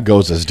opinion on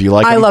gozas? Do you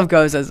like I them? love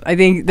gozas. I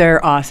think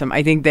they're awesome.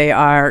 I think they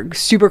are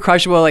super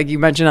crushable, like you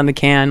mentioned on the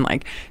can,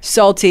 like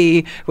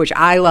salty, which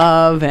I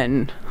love,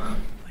 and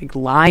like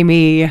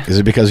limey. Is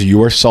it because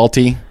you're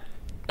salty?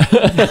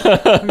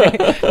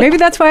 Maybe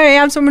that's why I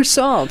have so much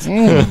salt.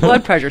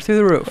 Blood pressure through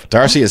the roof.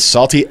 Darcy is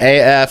salty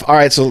AF. All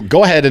right, so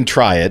go ahead and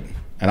try it,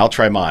 and I'll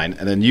try mine,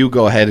 and then you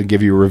go ahead and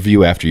give you a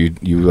review after you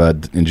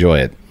enjoy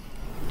it.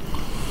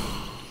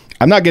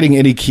 I'm not getting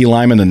any key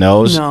lime in the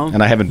nose, No.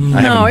 and I haven't No,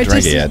 drank it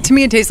just it yet. to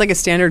me it tastes like a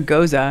standard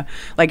Goza.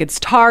 Like it's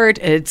tart,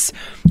 it's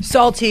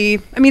salty.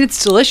 I mean,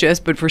 it's delicious,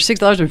 but for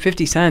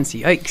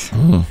 $6.50, yikes!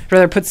 I'd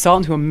rather put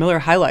salt into a Miller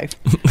High Life.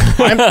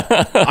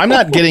 I'm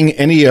not getting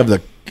any of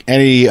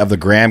the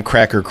graham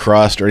cracker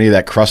crust or any of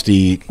that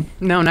crusty.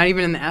 No, not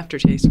even in the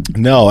aftertaste.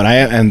 No,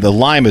 and the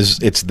lime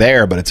it's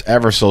there, but it's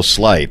ever so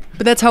slight.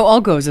 But that's how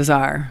all Gozas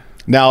are.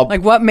 Now,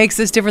 Like, what makes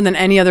this different than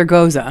any other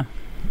Goza?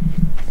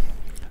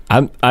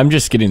 I'm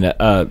just getting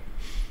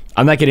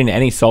I'm not getting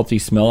any salty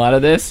smell out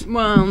of this.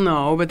 Well,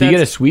 no, but Do you that's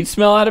get a sweet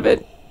smell out of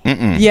it?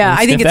 yeah.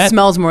 I think sniff it that?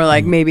 smells more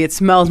like it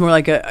smells more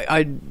like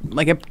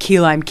a key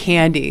lime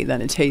candy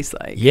than it tastes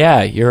like.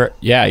 Yeah, you're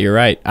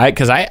right.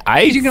 Because I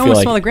You can feel almost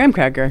like smell the graham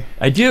cracker.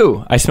 I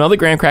do. I smell the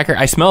graham cracker.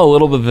 I smell a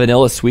little bit of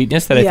vanilla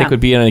sweetness that I Yeah. think would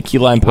be in a key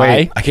lime pie.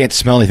 wait, I can't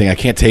smell anything. I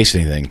can't taste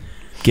anything.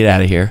 Get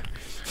out of here.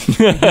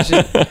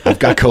 I've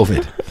got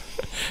COVID.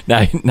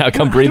 Now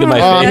come breathe in my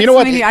That's face. you know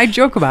what? something I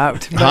joke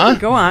about. But Huh?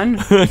 Go on.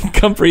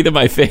 Come breathe in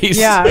my face.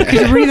 Yeah, because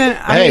you're breathing.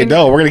 Hey,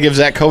 no, we're gonna give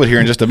Zach COVID here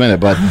in just a minute.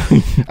 But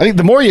I think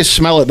the more you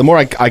smell it, the more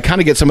I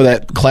kind of get some of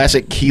that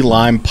classic key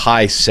lime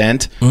pie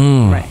scent.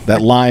 Right.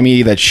 That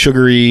limey, that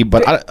sugary.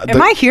 But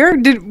Am I here?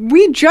 Did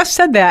we just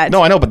said that?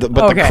 No, I know, but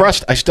the Okay.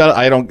 crust,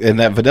 I don't. And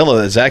that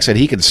vanilla that Zach said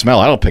he can smell,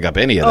 I don't pick up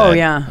any of that. Oh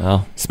yeah.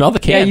 Oh, smell the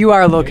can. Yeah, you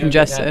are a little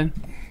congested.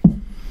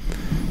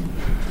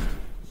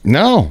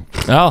 No,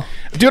 Oh,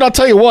 dude, I'll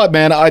tell you what,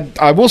 man.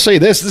 I will say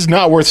this: this is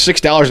not worth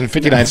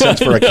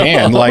 $6.59 for a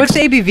can. Like, What's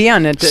the ABV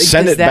on it?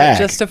 Send Does it that back.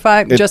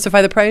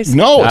 justify the price?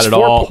 no, Not it's at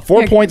all.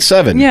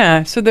 4.7.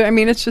 Yeah. So I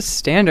mean, it's just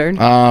standard.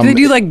 Do they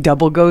do like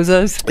double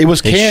Gozas? It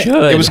was They canned.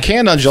 should. It was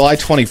canned on July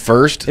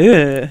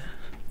 21st. Ugh.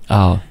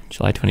 oh,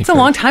 July 21st. It's a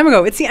long time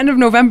ago. It's the end of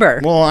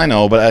November. Well, I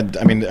know, but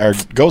I mean, our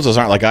gozas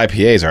aren't like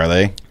IPAs, are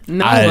they?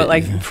 No, I- but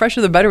like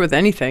fresher the better with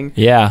anything.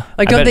 Yeah.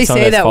 Like, I don't bet they some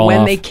of say that's that fallen when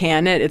off. they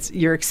can it,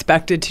 you're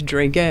expected to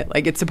drink it?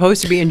 Like, it's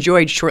supposed to be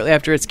enjoyed shortly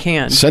after it's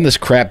canned. Send this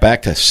crap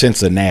back to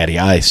Cincinnati,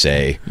 I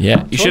say.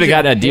 Yeah, you should have you,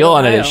 gotten a deal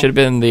on it. Ohio. It should have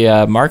been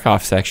the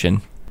Markov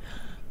section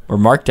or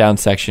Markdown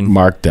section.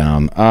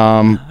 Markdown.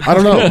 I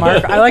don't know.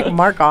 I like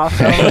Markov.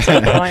 So what's the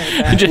point with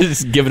that?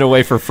 Just giving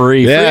away for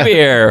free. Yeah. Free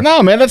beer.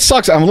 No, man, that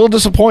sucks. I'm a little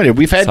disappointed.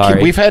 We had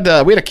Sorry. we had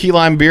a key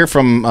lime beer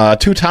from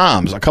Two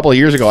Toms a couple of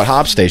years ago at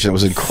Hop Station. It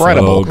was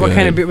incredible. So What good.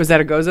 kind of beer was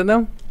that? A Goza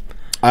though?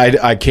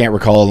 I can't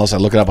recall unless I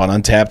look it up on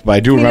Untapped, but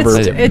I do I mean, remember.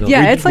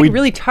 it's like we-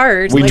 really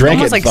tart. we like, drank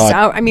almost it like and thought-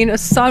 sour. I mean,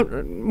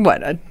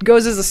 a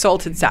Goza is a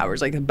salted sour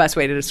is like the best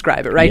way to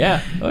describe it, right?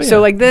 Yeah. Oh, yeah.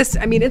 So like this,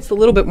 I mean, it's a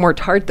little bit more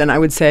tart than I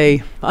would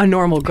say a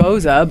normal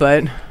Goza,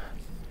 but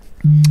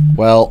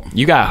Well,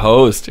 You got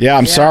hosed. yeah,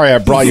 I'm sorry I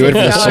brought you in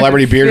for the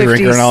celebrity beer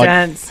drinker,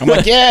 and $0.50. I'm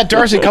like, yeah,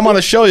 Darcy, come on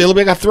the show. You'll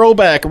be like a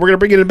throwback, and we're gonna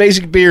bring you an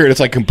amazing beer, and it's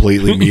like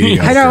completely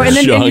mediocre. I know, and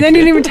then Junk. you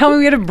didn't even tell me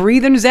we had to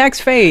breathe in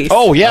Zach's face.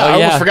 Oh yeah, Oh, I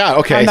yeah. almost forgot.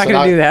 Okay, I'm not so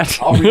gonna do that.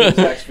 I'll read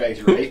the text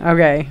face, right?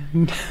 Okay.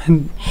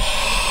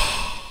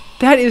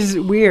 That is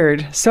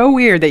weird. So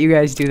weird that you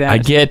guys do that. I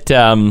get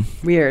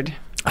Weird.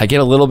 I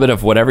get a little bit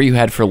of whatever you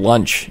had for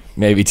lunch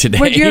maybe today.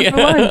 What'd you have for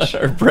lunch?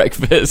 or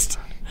breakfast.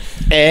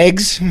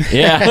 Eggs.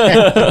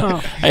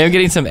 Yeah. I am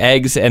getting some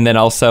eggs and then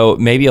also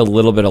maybe a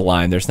little bit of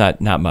lime. There's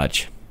not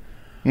much.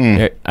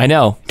 I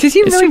know. Does he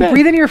It's really too bad.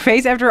 breathe in your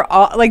face after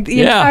all, like the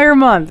Yeah. entire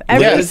month,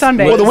 every Yeah.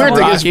 Sunday? Well, the weird thing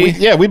Rocky.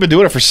 is, we've been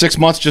doing it for 6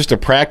 months just to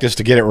practice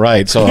to get it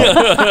right. So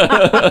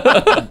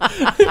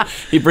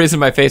He breathes in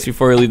my face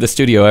before we leave the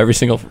studio every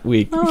single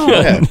week.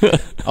 yeah.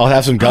 I'll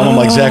have some gum. I'm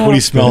like, Zach, what do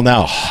you smell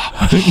now?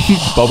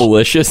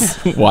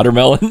 Bubblicious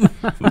watermelon.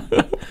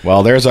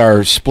 Well, there's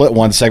our split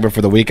one segment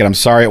for the week, and I'm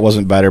sorry it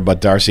wasn't better,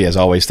 but Darcy, as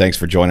always, thanks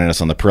for joining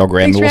us on the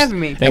program. Thanks for And having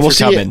me. And Thanks we'll for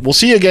see coming. we'll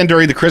see you again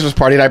during the Christmas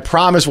party, and I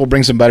promise we'll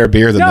bring some better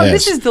beer than No,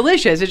 this. this is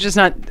delicious. It's just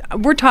not.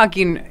 We're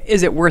talking.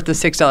 Is it worth the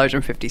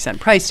 $6.50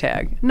 price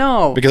tag?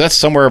 No. because that's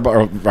somewhere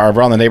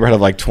around the neighborhood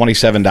of like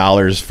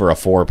 $27 for a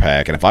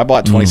 4-pack, and if I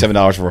bought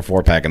 $27 for a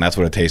 4-pack and that's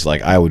what it tastes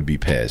like, I would be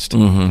pissed.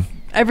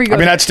 Every I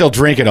mean, I'd still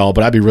drink it all,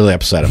 but I'd be really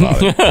upset about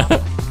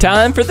it.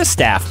 Time for the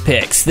staff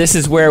picks. This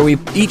is where we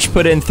each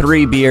put in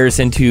 3 beers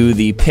into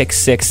the pick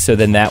 6, so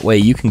then that way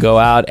you can go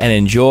out and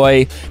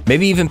enjoy,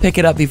 maybe even pick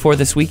it up before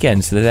this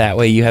weekend, so that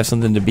way you have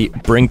something to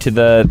bring to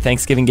the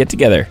Thanksgiving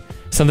get-together.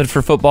 Something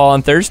for football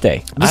on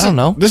Thursday. I don't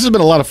know. This has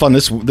been a lot of fun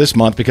this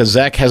month because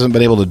Zach hasn't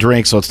been able to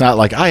drink, so it's not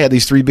like I had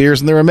these 3 beers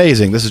and they're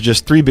amazing. This is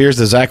just 3 beers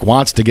that Zach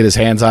wants to get his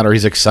hands on or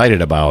he's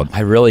excited about. I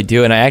really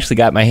do, and I actually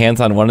got my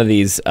hands on one of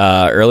these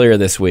earlier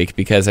this week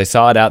because I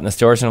saw it out in the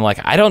stores, and I'm like,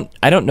 I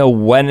don't know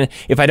when.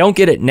 If I don't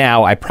get it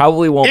now, I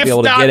probably won't be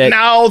able to get it. If not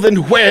now,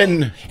 then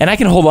when? And I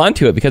can hold on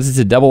to it because it's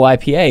a double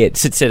IPA. It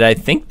sits at, I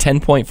think,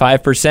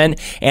 10.5%,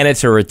 and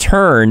it's a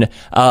return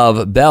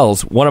of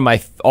Bell's. One of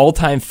my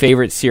all-time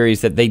favorite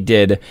series that they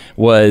did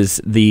was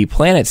the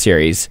Planet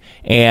series,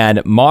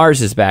 and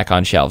Mars is back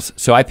on shelves.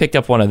 So I picked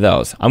up one of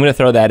those. I'm going to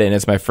throw that in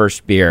as my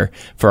first beer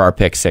for our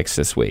pick 6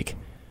 this week.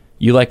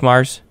 You like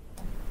Mars?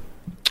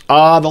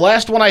 The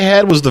last one I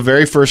had was the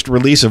very first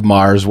release of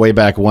Mars way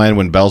back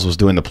when Bell's was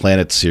doing the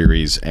Planet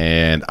series,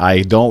 and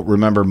I don't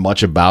remember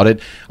much about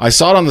it. I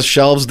saw it on the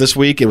shelves this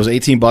week. It was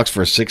 $18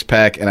 for a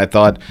 6-pack, and I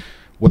thought,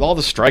 with all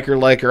the Striker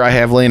Liker I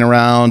have laying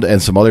around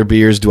and some other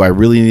beers, do I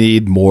really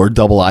need more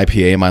double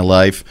IPA in my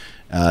life?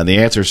 The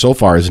answer so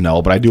far is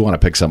no, but I do want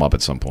to pick some up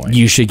at some point.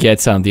 You should get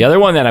some. The other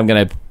one that I'm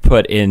going to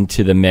put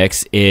into the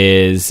mix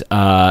is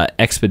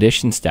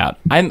Expedition Stout.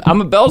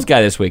 I'm a Bell's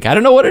guy this week. I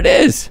don't know what it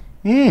is.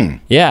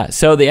 Yeah,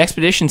 so the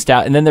Expedition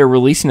Stout, and then they're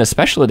releasing a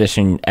special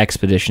edition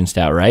Expedition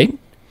Stout, right?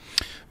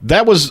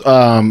 That was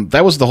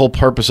the whole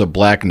purpose of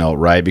Black Note,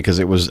 right? Because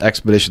it was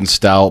Expedition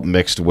Stout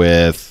mixed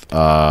with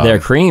Their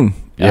cream.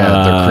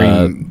 their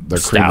cream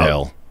stout.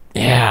 ale.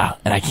 Yeah,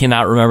 and I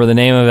cannot remember the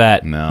name of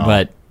that. No.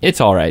 But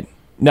it's all right.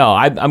 No,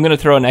 I'm going to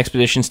throw an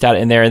Expedition Stout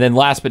in there. And then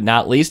last but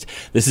not least,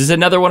 this is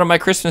another one of my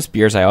Christmas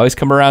beers. I always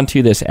come around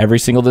to this every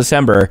single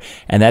December,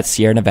 and that's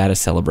Sierra Nevada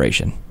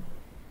Celebration.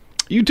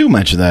 You do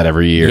mention that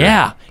every year.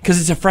 Yeah, because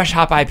it's a fresh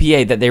hop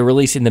IPA that they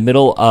release in the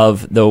middle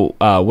of the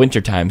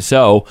wintertime.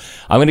 So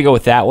I'm going to go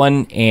with that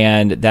one,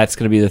 and that's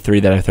going to be the 3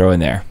 that I throw in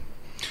there.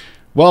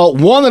 Well,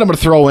 one that I'm going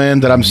to throw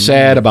in that I'm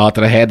sad about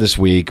that I had this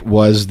week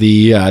was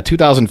the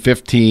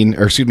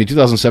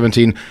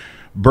 2017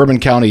 Bourbon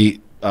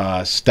County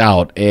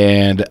Stout,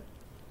 and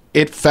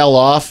it fell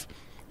off.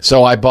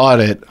 So I bought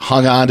it,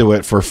 hung on to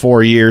it for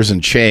 4 years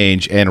and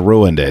change, and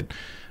ruined it.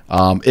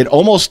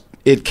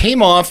 It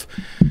came off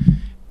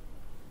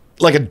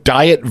like a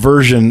diet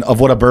version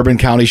of what a Bourbon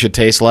County should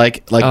taste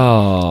like.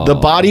 The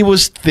body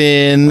was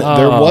thin.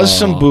 There was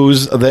some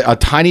booze, a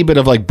tiny bit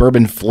of like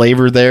bourbon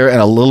flavor there, and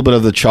a little bit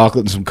of the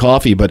chocolate and some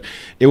coffee. But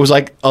it was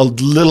like a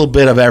little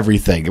bit of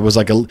everything. It was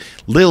like a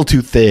little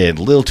too thin,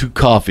 a little too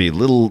coffee,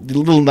 little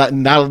not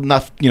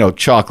enough,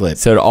 chocolate.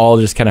 So it all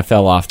just kind of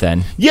fell off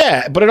then.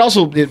 Yeah, but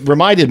it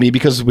reminded me,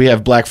 because we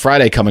have Black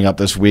Friday coming up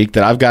this week,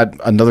 that I've got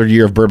another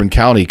year of Bourbon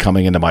County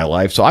coming into my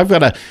life. So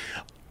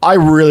I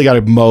really got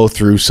to mow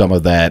through some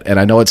of that. And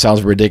I know it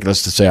sounds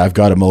ridiculous to say I've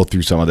got to mow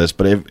through some of this,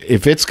 but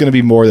if it's going to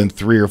be more than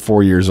 3 or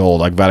 4 years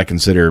old, I've got to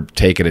consider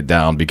taking it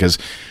down, because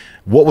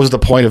what was the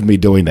point of me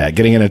doing that?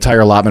 Getting an entire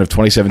allotment of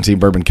 2017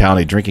 Bourbon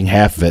County, drinking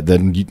half of it,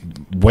 then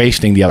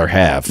wasting the other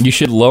half. You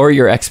should lower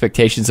your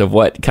expectations of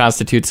what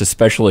constitutes a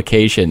special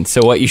occasion.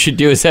 So what you should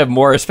do is have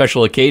more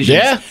special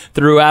occasions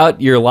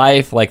throughout your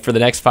life, like for the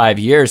next 5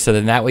 years, so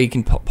then that way you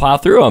can plow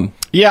through them.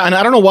 Yeah, and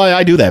I don't know why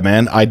I do that,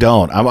 man. I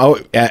don't.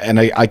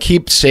 I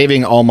keep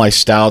saving all my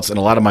stouts and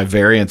a lot of my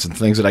variants and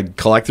things that I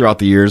collect throughout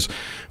the years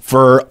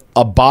for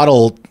a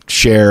bottle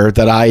share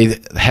that I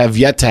have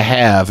yet to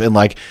have. And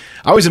I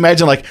always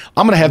imagine I'm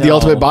going to have the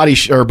ultimate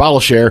bottle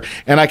share,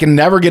 and I can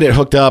never get it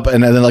hooked up.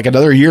 And then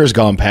another year has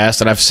gone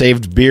past, and I've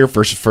saved beer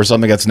for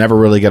something that's never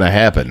really going to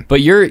happen.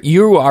 But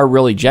you are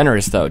really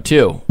generous though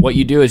too. What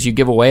you do is you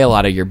give away a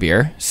lot of your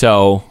beer,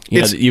 so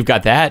you've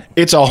got that.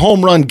 It's a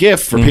home run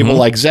gift for people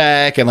like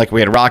Zach, and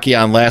we had Rocky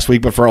on last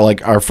week, but for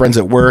our friends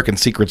at work and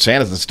Secret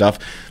Santas and stuff.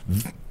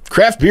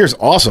 Craft beer is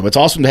awesome. It's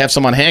awesome to have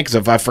some on hand, because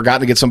if I've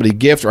forgotten to get somebody a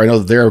gift, or I know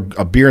that they're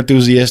a beer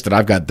enthusiast and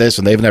I've got this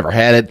and they've never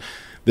had it,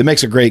 that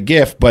makes a great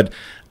gift. But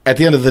at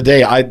the end of the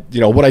day,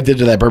 what I did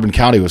to that Bourbon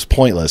County was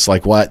pointless.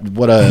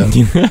 What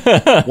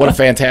a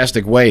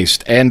fantastic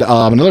waste. And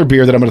another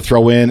beer that I'm going to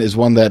throw in is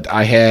one that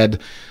I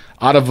had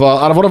out of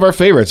one of our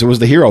favorites. It was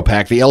the Hero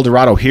Pack, the El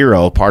Dorado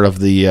Hero, part of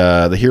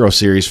the Hero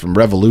series from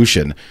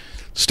Revolution.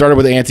 Started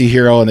with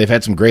Anti-Hero, and they've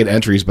had some great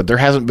entries, but there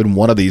hasn't been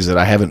one of these that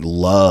I haven't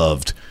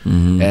loved.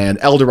 And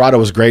El Dorado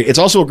was great. It's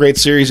also a great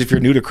series if you're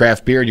new to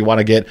craft beer and you want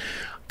to get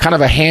kind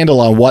of a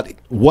handle on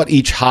what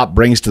each hop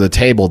brings to the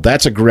table.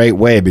 That's a great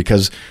way,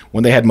 because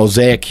when they had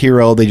Mosaic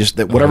Hero, they just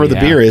whatever the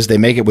beer is, they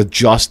make it with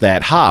just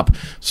that hop.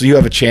 So you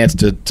have a chance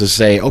to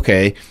say,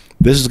 okay,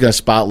 this is going to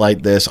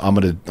spotlight this. I'm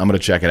gonna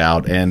check it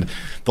out. And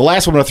the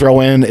last one I'm going to throw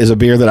in is a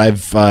beer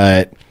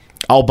that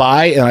I'll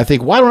buy, and I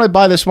think, why don't I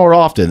buy this more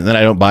often? And then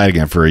I don't buy it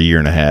again for a year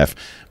and a half.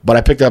 But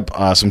I picked up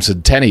some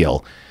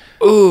Centennial.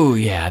 Ooh,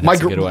 yeah,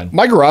 that's a good one.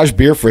 My garage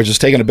beer fridge has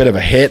taken a bit of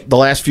a hit the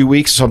last few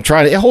weeks, so I'm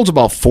trying to. It holds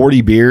about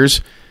 40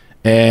 beers,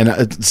 and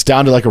it's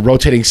down to a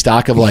rotating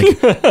stock of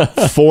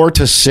 4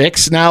 to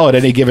 6 now at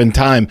any given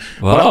time.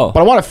 Wow. But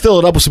I want to fill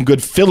it up with some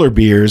good filler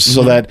beers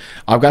so that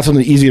I've got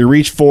something easy to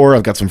reach for.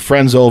 I've got some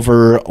friends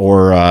over,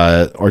 or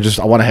just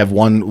I want to have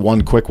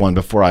one quick one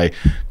before I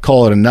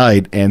call it a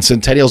night. And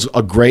Centennial's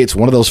it's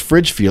one of those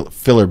fridge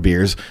filler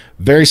beers.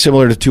 Very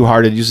similar to Two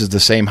Hearted, uses the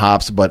same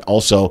hops, but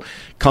also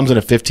comes in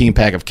a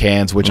 15-pack of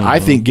cans, which I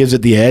think gives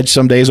it the edge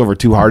some days over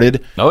Two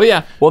Hearted. Oh,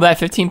 yeah. Well, that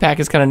 15-pack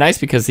is kind of nice,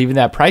 because even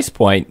that price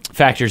point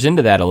factors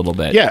into that a little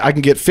bit. Yeah, I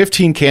can get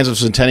 15 cans of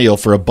Centennial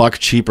for $1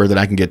 cheaper than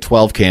I can get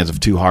 12 cans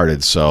of Two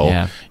Hearted. So,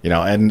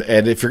 and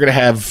if you're going to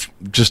have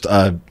just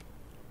a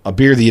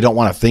beer that you don't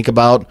want to think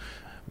about,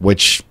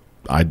 which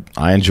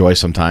I enjoy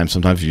sometimes.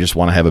 Sometimes you just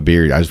want to have a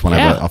beer. I just want to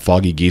have a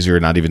foggy geezer,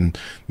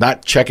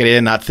 not check it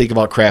in, not think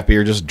about craft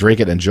beer, just drink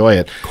it, enjoy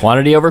it.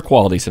 Quantity over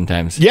quality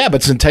sometimes. Yeah,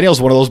 but Centennial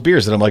is one of those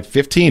beers that I'm like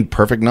 15,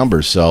 perfect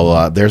numbers.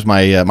 So there's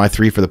my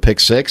 3 for the pick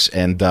 6,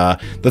 and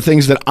the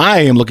things that I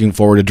am looking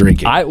forward to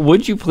drinking.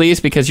 Would you please,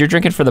 because you're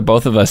drinking for the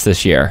both of us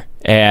this year,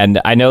 and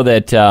I know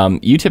that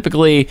you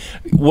typically,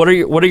 what are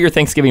your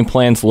Thanksgiving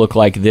plans look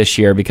like this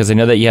year? Because I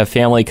know that you have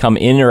family come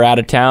in or out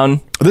of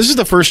town. This is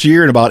the first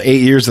year in about 8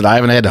 years that I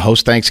haven't had to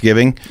host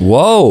Thanksgiving.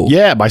 Whoa!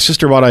 Yeah, my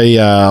sister bought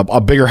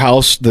a bigger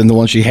house than the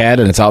one she had,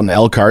 and it's out in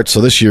Elkhart.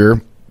 So this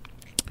year,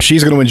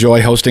 she's going to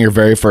enjoy hosting her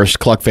very first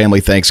Cluck family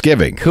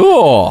Thanksgiving.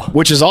 Cool.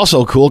 Which is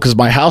also cool because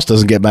my house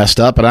doesn't get messed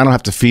up, and I don't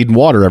have to feed and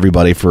water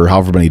everybody for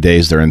however many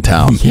days they're in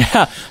town.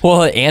 Yeah.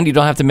 Well, and you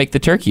don't have to make the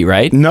turkey,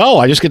 right? No,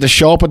 I just get to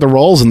show up with the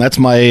rolls, and that's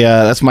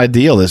my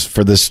deal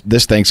this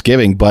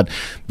Thanksgiving. But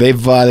they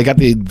got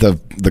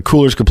the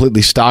coolers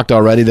completely stocked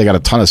already. They got a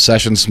ton of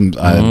sessions,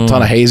 a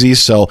ton of hazies,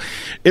 so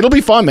it'll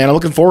be fun, man. I'm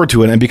looking forward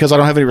to it, and because I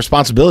don't have any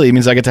responsibility, it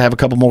means I get to have a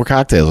couple more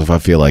cocktails if I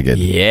feel like it.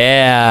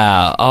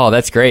 Yeah. Oh,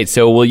 that's great.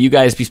 So will you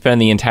guys be spending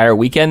the entire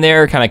weekend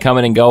there, kind of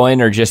coming and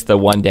going, or just the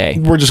one day?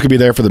 We're just gonna be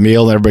there for the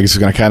meal, and everybody's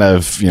gonna kind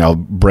of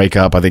break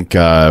up. I think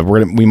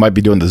we might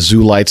be doing the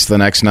zoo lights the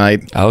next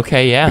night.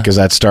 Okay, yeah, because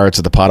that starts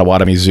at the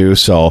Potawatomi Zoo.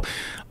 So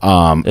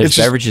there's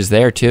beverages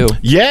there too.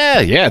 Yeah,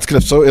 it's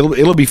gonna. So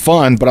it'll be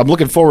fun. But I'm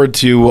looking forward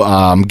to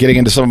getting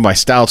into some of my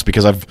stouts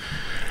because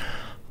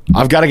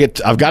I've got to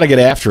get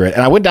after it.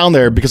 And I went down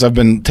there because I've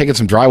been taking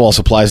some drywall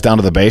supplies down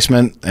to the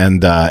basement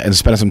and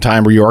spending some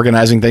time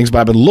reorganizing things. But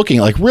I've been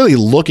really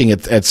looking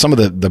at some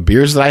of the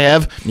beers that I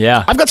have.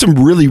 Yeah. I've got some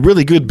really,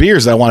 really good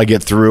beers that I want to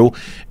get through.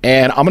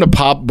 And I'm going to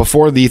pop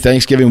before the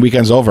Thanksgiving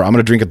weekend's over. I'm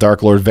going to drink a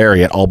Dark Lord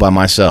variant all by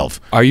myself.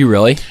 Are you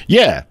really?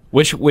 Yeah.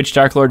 Which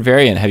Dark Lord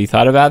variant? Have you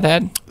thought about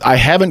that? I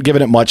haven't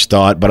given it much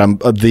thought, but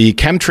the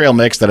Chemtrail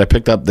mix that I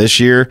picked up this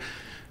year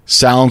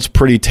sounds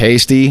pretty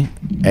tasty,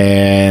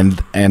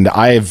 and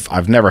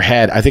I've never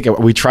had. I think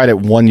we tried it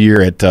one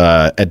year at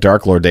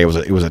Dark Lord Day.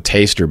 It was a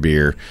taster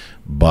beer,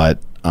 but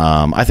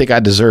I think I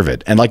deserve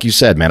it. And like you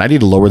said, man, I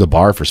need to lower the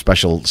bar for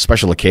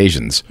special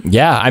occasions.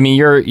 Yeah, I mean,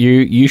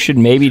 you should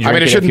maybe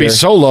drink it shouldn't be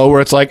so low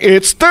where it's like,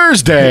 it's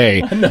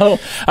Thursday. No.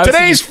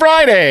 Today's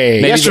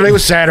Friday. Yesterday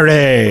was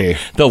Saturday.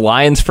 The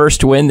Lions'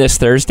 first win this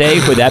Thursday,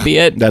 would that be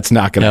it? That's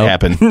not going to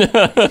happen.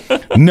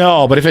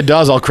 No, but if it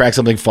does, I'll crack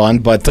something fun.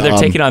 But they're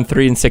taking on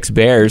 3-6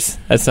 Bears.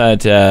 That's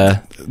not...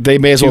 They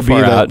may as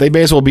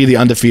well be the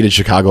undefeated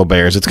Chicago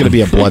Bears. It's going to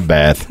be a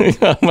bloodbath.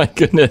 Oh my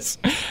goodness!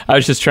 I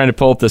was just trying to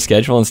pull up the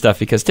schedule and stuff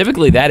because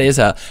typically that is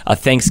a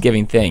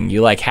Thanksgiving thing.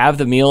 You have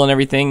the meal and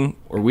everything,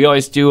 or we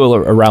always do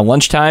around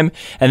lunchtime,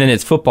 and then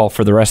it's football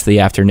for the rest of the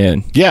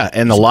afternoon. Yeah,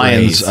 and the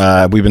Lions.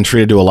 We've been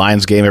treated to a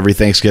Lions game every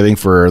Thanksgiving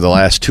for the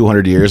last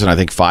 200 years, and I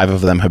think 5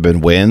 of them have been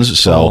wins.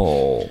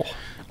 So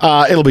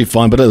it'll be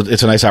fun, but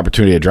it's a nice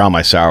opportunity to drown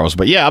my sorrows.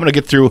 But yeah, I'm going to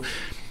get through.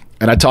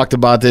 And I talked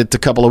about it a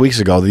couple of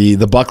weeks ago. The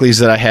Buckleys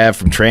that I have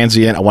from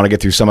Transient, I want to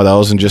get through some of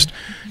those and just...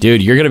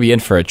 Dude, you're going to be in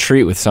for a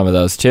treat with some of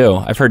those,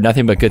 too. I've heard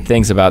nothing but good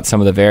things about some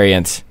of the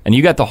variants. And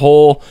you got the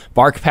whole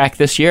Bark Pack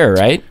this year,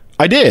 right?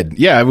 I did.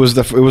 Yeah, it was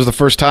the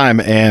first time.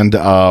 And,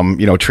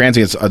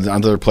 Transient's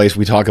another place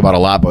we talk about a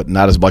lot, but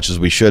not as much as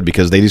we should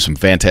because they do some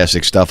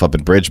fantastic stuff up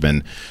in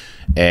Bridgman.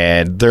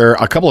 And there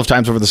a couple of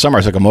times over the summer,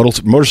 I took a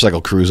motorcycle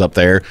cruise up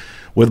there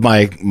with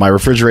my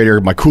refrigerator,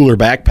 my cooler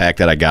backpack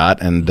that I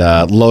got, and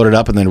loaded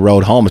up and then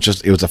rode home.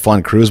 It was a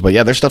fun cruise, but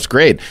yeah, their stuff's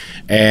great.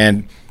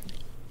 And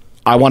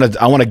I want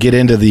to get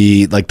into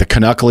the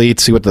Canuckly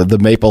to see what the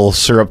maple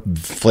syrup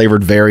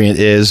flavored variant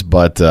is,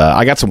 but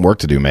I got some work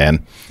to do,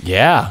 man.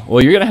 Yeah,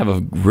 well, you're gonna have a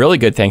really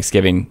good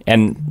Thanksgiving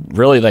and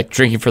really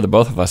drinking for the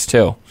both of us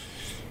too.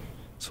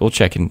 So we'll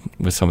check in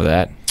with some of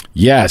that.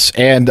 Yes,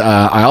 and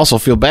I also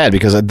feel bad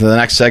because the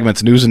next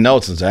segment's news and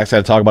notes, and Zach's had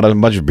to talk about a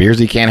bunch of beers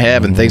he can't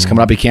have and things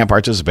coming up he can't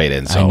participate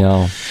in. So I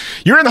know.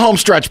 You're in the home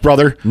stretch,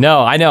 brother.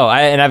 No, I know,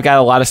 and I've got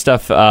a lot of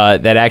stuff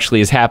that actually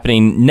is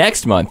happening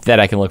next month that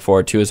I can look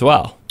forward to as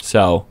well.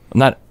 So I'm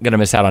not going to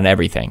miss out on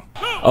everything.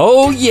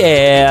 Oh,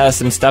 yeah,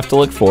 some stuff to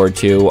look forward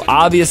to.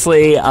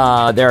 Obviously,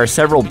 there are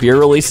several beer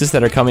releases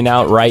that are coming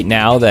out right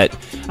now that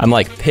I'm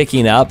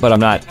picking up, but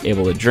I'm not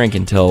able to drink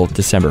until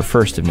December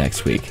 1st of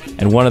next week.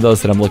 And one of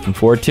those that I'm looking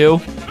forward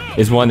to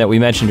is one that we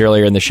mentioned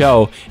earlier in the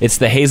show. It's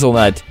the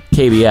Hazelnut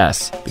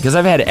KBS, because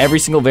I've had every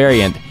single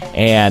variant,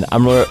 and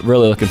I'm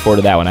really looking forward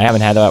to that one. I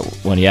haven't had that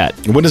one yet.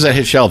 When does that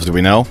hit shelves? Do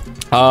we know?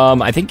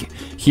 I think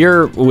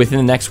here within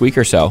the next week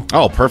or so.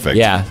 Oh, perfect.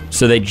 Yeah.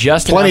 So they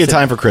just plenty of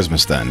time for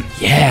Christmas then.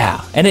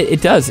 Yeah, and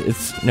it does.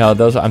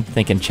 Those I'm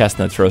thinking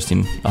chestnuts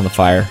roasting on the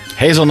fire.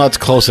 Hazelnut's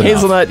close enough.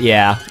 Hazelnut,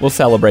 yeah, we'll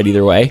celebrate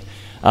either way.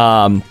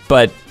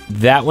 But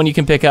that one you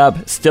can pick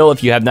up. Still,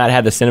 if you have not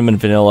had the cinnamon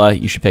vanilla,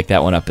 you should pick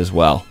that one up as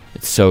well.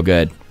 It's so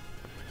good.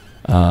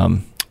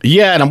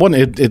 Yeah, and I'm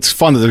wondering, it's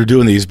fun that they're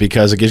doing these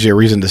because it gives you a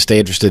reason to stay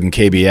interested in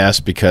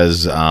KBS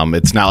because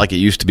it's not like it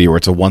used to be where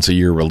it's a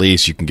once-a-year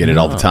release. You can get it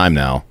all the time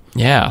now.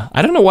 Yeah,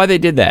 I don't know why they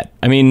did that.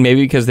 I mean,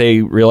 maybe because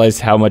they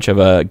realized how much of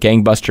a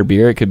gangbuster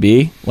beer it could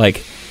be.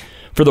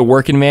 For the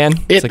working man?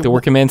 It's like the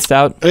working man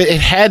stout? It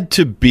had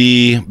to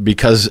be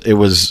because it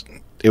was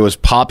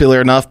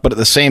popular enough, but at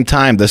the same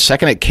time, the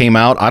second it came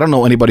out, I don't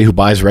know anybody who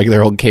buys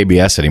regular old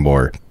KBS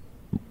anymore.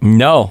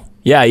 No.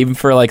 Yeah, even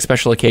for like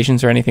special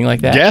occasions or anything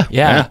like that.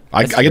 Yeah.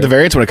 I get the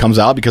variants when it comes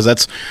out because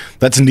that's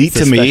neat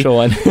to me. Special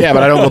one. Yeah,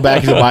 but I don't go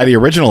back to buy the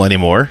original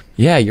anymore.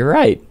 Yeah, you're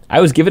right.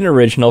 I was given an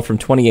original from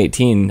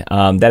 2018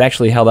 that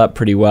actually held up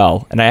pretty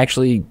well, and I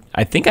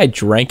think I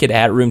drank it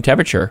at room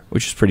temperature,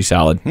 which is pretty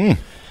solid.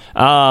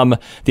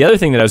 The other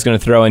thing that I was going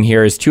to throw in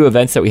here is 2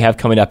 events that we have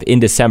coming up in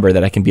December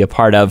that I can be a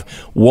part of.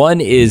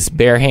 One is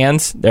Bare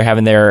Hands. They're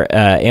having their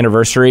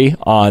anniversary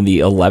on the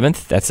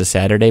 11th. That's a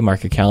Saturday.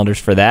 Mark your calendars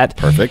for that.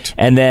 Perfect.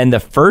 And then the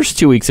first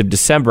 2 weeks of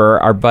December,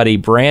 our buddy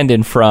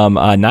Brandon from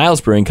Niles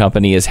Brewing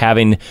Company is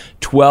having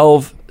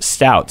 12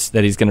 stouts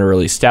that he's going to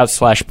release,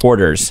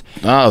 stouts/porters.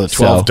 Oh, the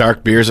 12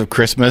 dark beers of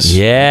Christmas.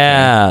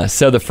 Yeah. Okay.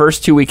 So the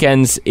first 2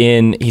 weekends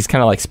he's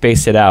kind of like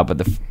spaced it out,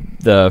 but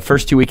the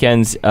first 2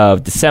 weekends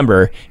of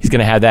December, he's going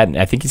to have that, and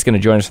I think he's going to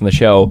join us on the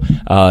show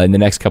in the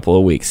next couple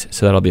of weeks.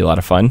 So that'll be a lot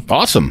of fun.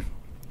 Awesome.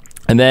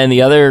 And then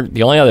the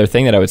only other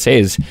thing that I would say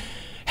is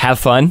have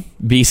fun,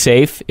 be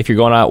safe. If you're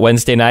going out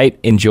Wednesday night,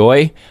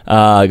 enjoy.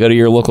 Go to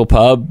your local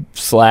pub /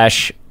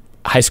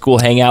 high school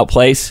hangout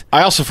place.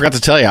 I also forgot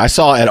to tell you, I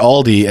saw at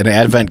Aldi an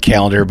advent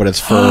calendar, but it's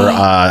for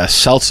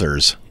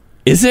seltzers.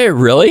 Is it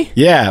really?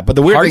 Yeah, but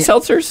the weird hard thing,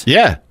 seltzers?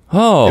 Yeah.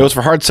 Oh. It was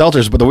for hard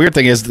seltzers, but the weird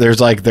thing is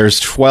there's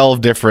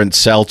 12 different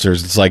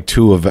seltzers. It's like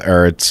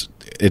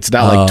it's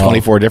not like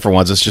 24 different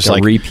ones. It's just a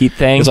like repeat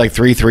thing. It's like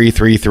 3, 3,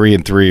 3, 3,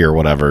 and 3 or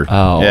whatever.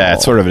 Oh. Yeah,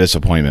 it's sort of a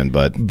disappointment,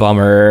 but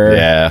bummer.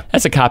 Yeah.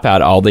 That's a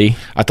cop-out, Aldi.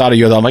 I thought of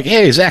you, though. I'm like,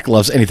 hey, Zach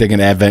loves anything in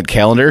advent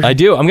calendar. I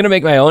do. I'm going to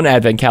make my own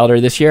advent calendar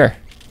this year.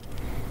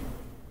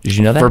 Did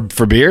you know that?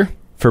 For beer?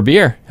 For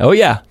beer. Oh,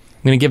 yeah.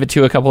 I'm going to give it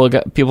to a couple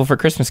of people for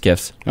Christmas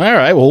gifts. All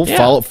right. Well,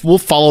 we'll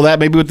follow that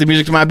maybe with the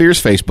Music to My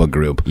Beers Facebook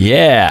group.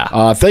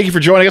 Yeah. Thank you for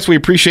joining us. We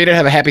appreciate it.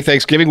 Have a happy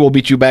Thanksgiving. We'll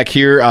meet you back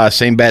here,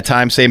 same bat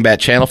time, same bat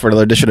channel for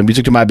another edition of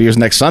Music to My Beers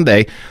next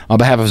Sunday. On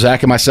behalf of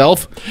Zach and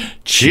myself,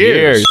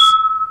 cheers.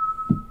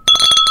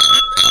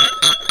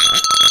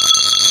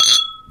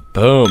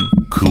 Boom.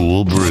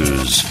 Cool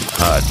brews,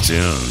 hot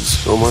tunes.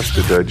 So much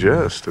to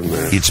digest in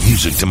there. It's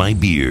Music to My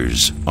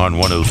Beers on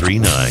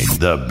 103.9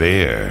 The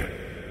Bear.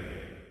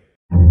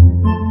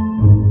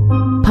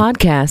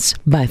 Podcasts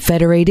by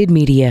Federated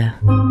Media.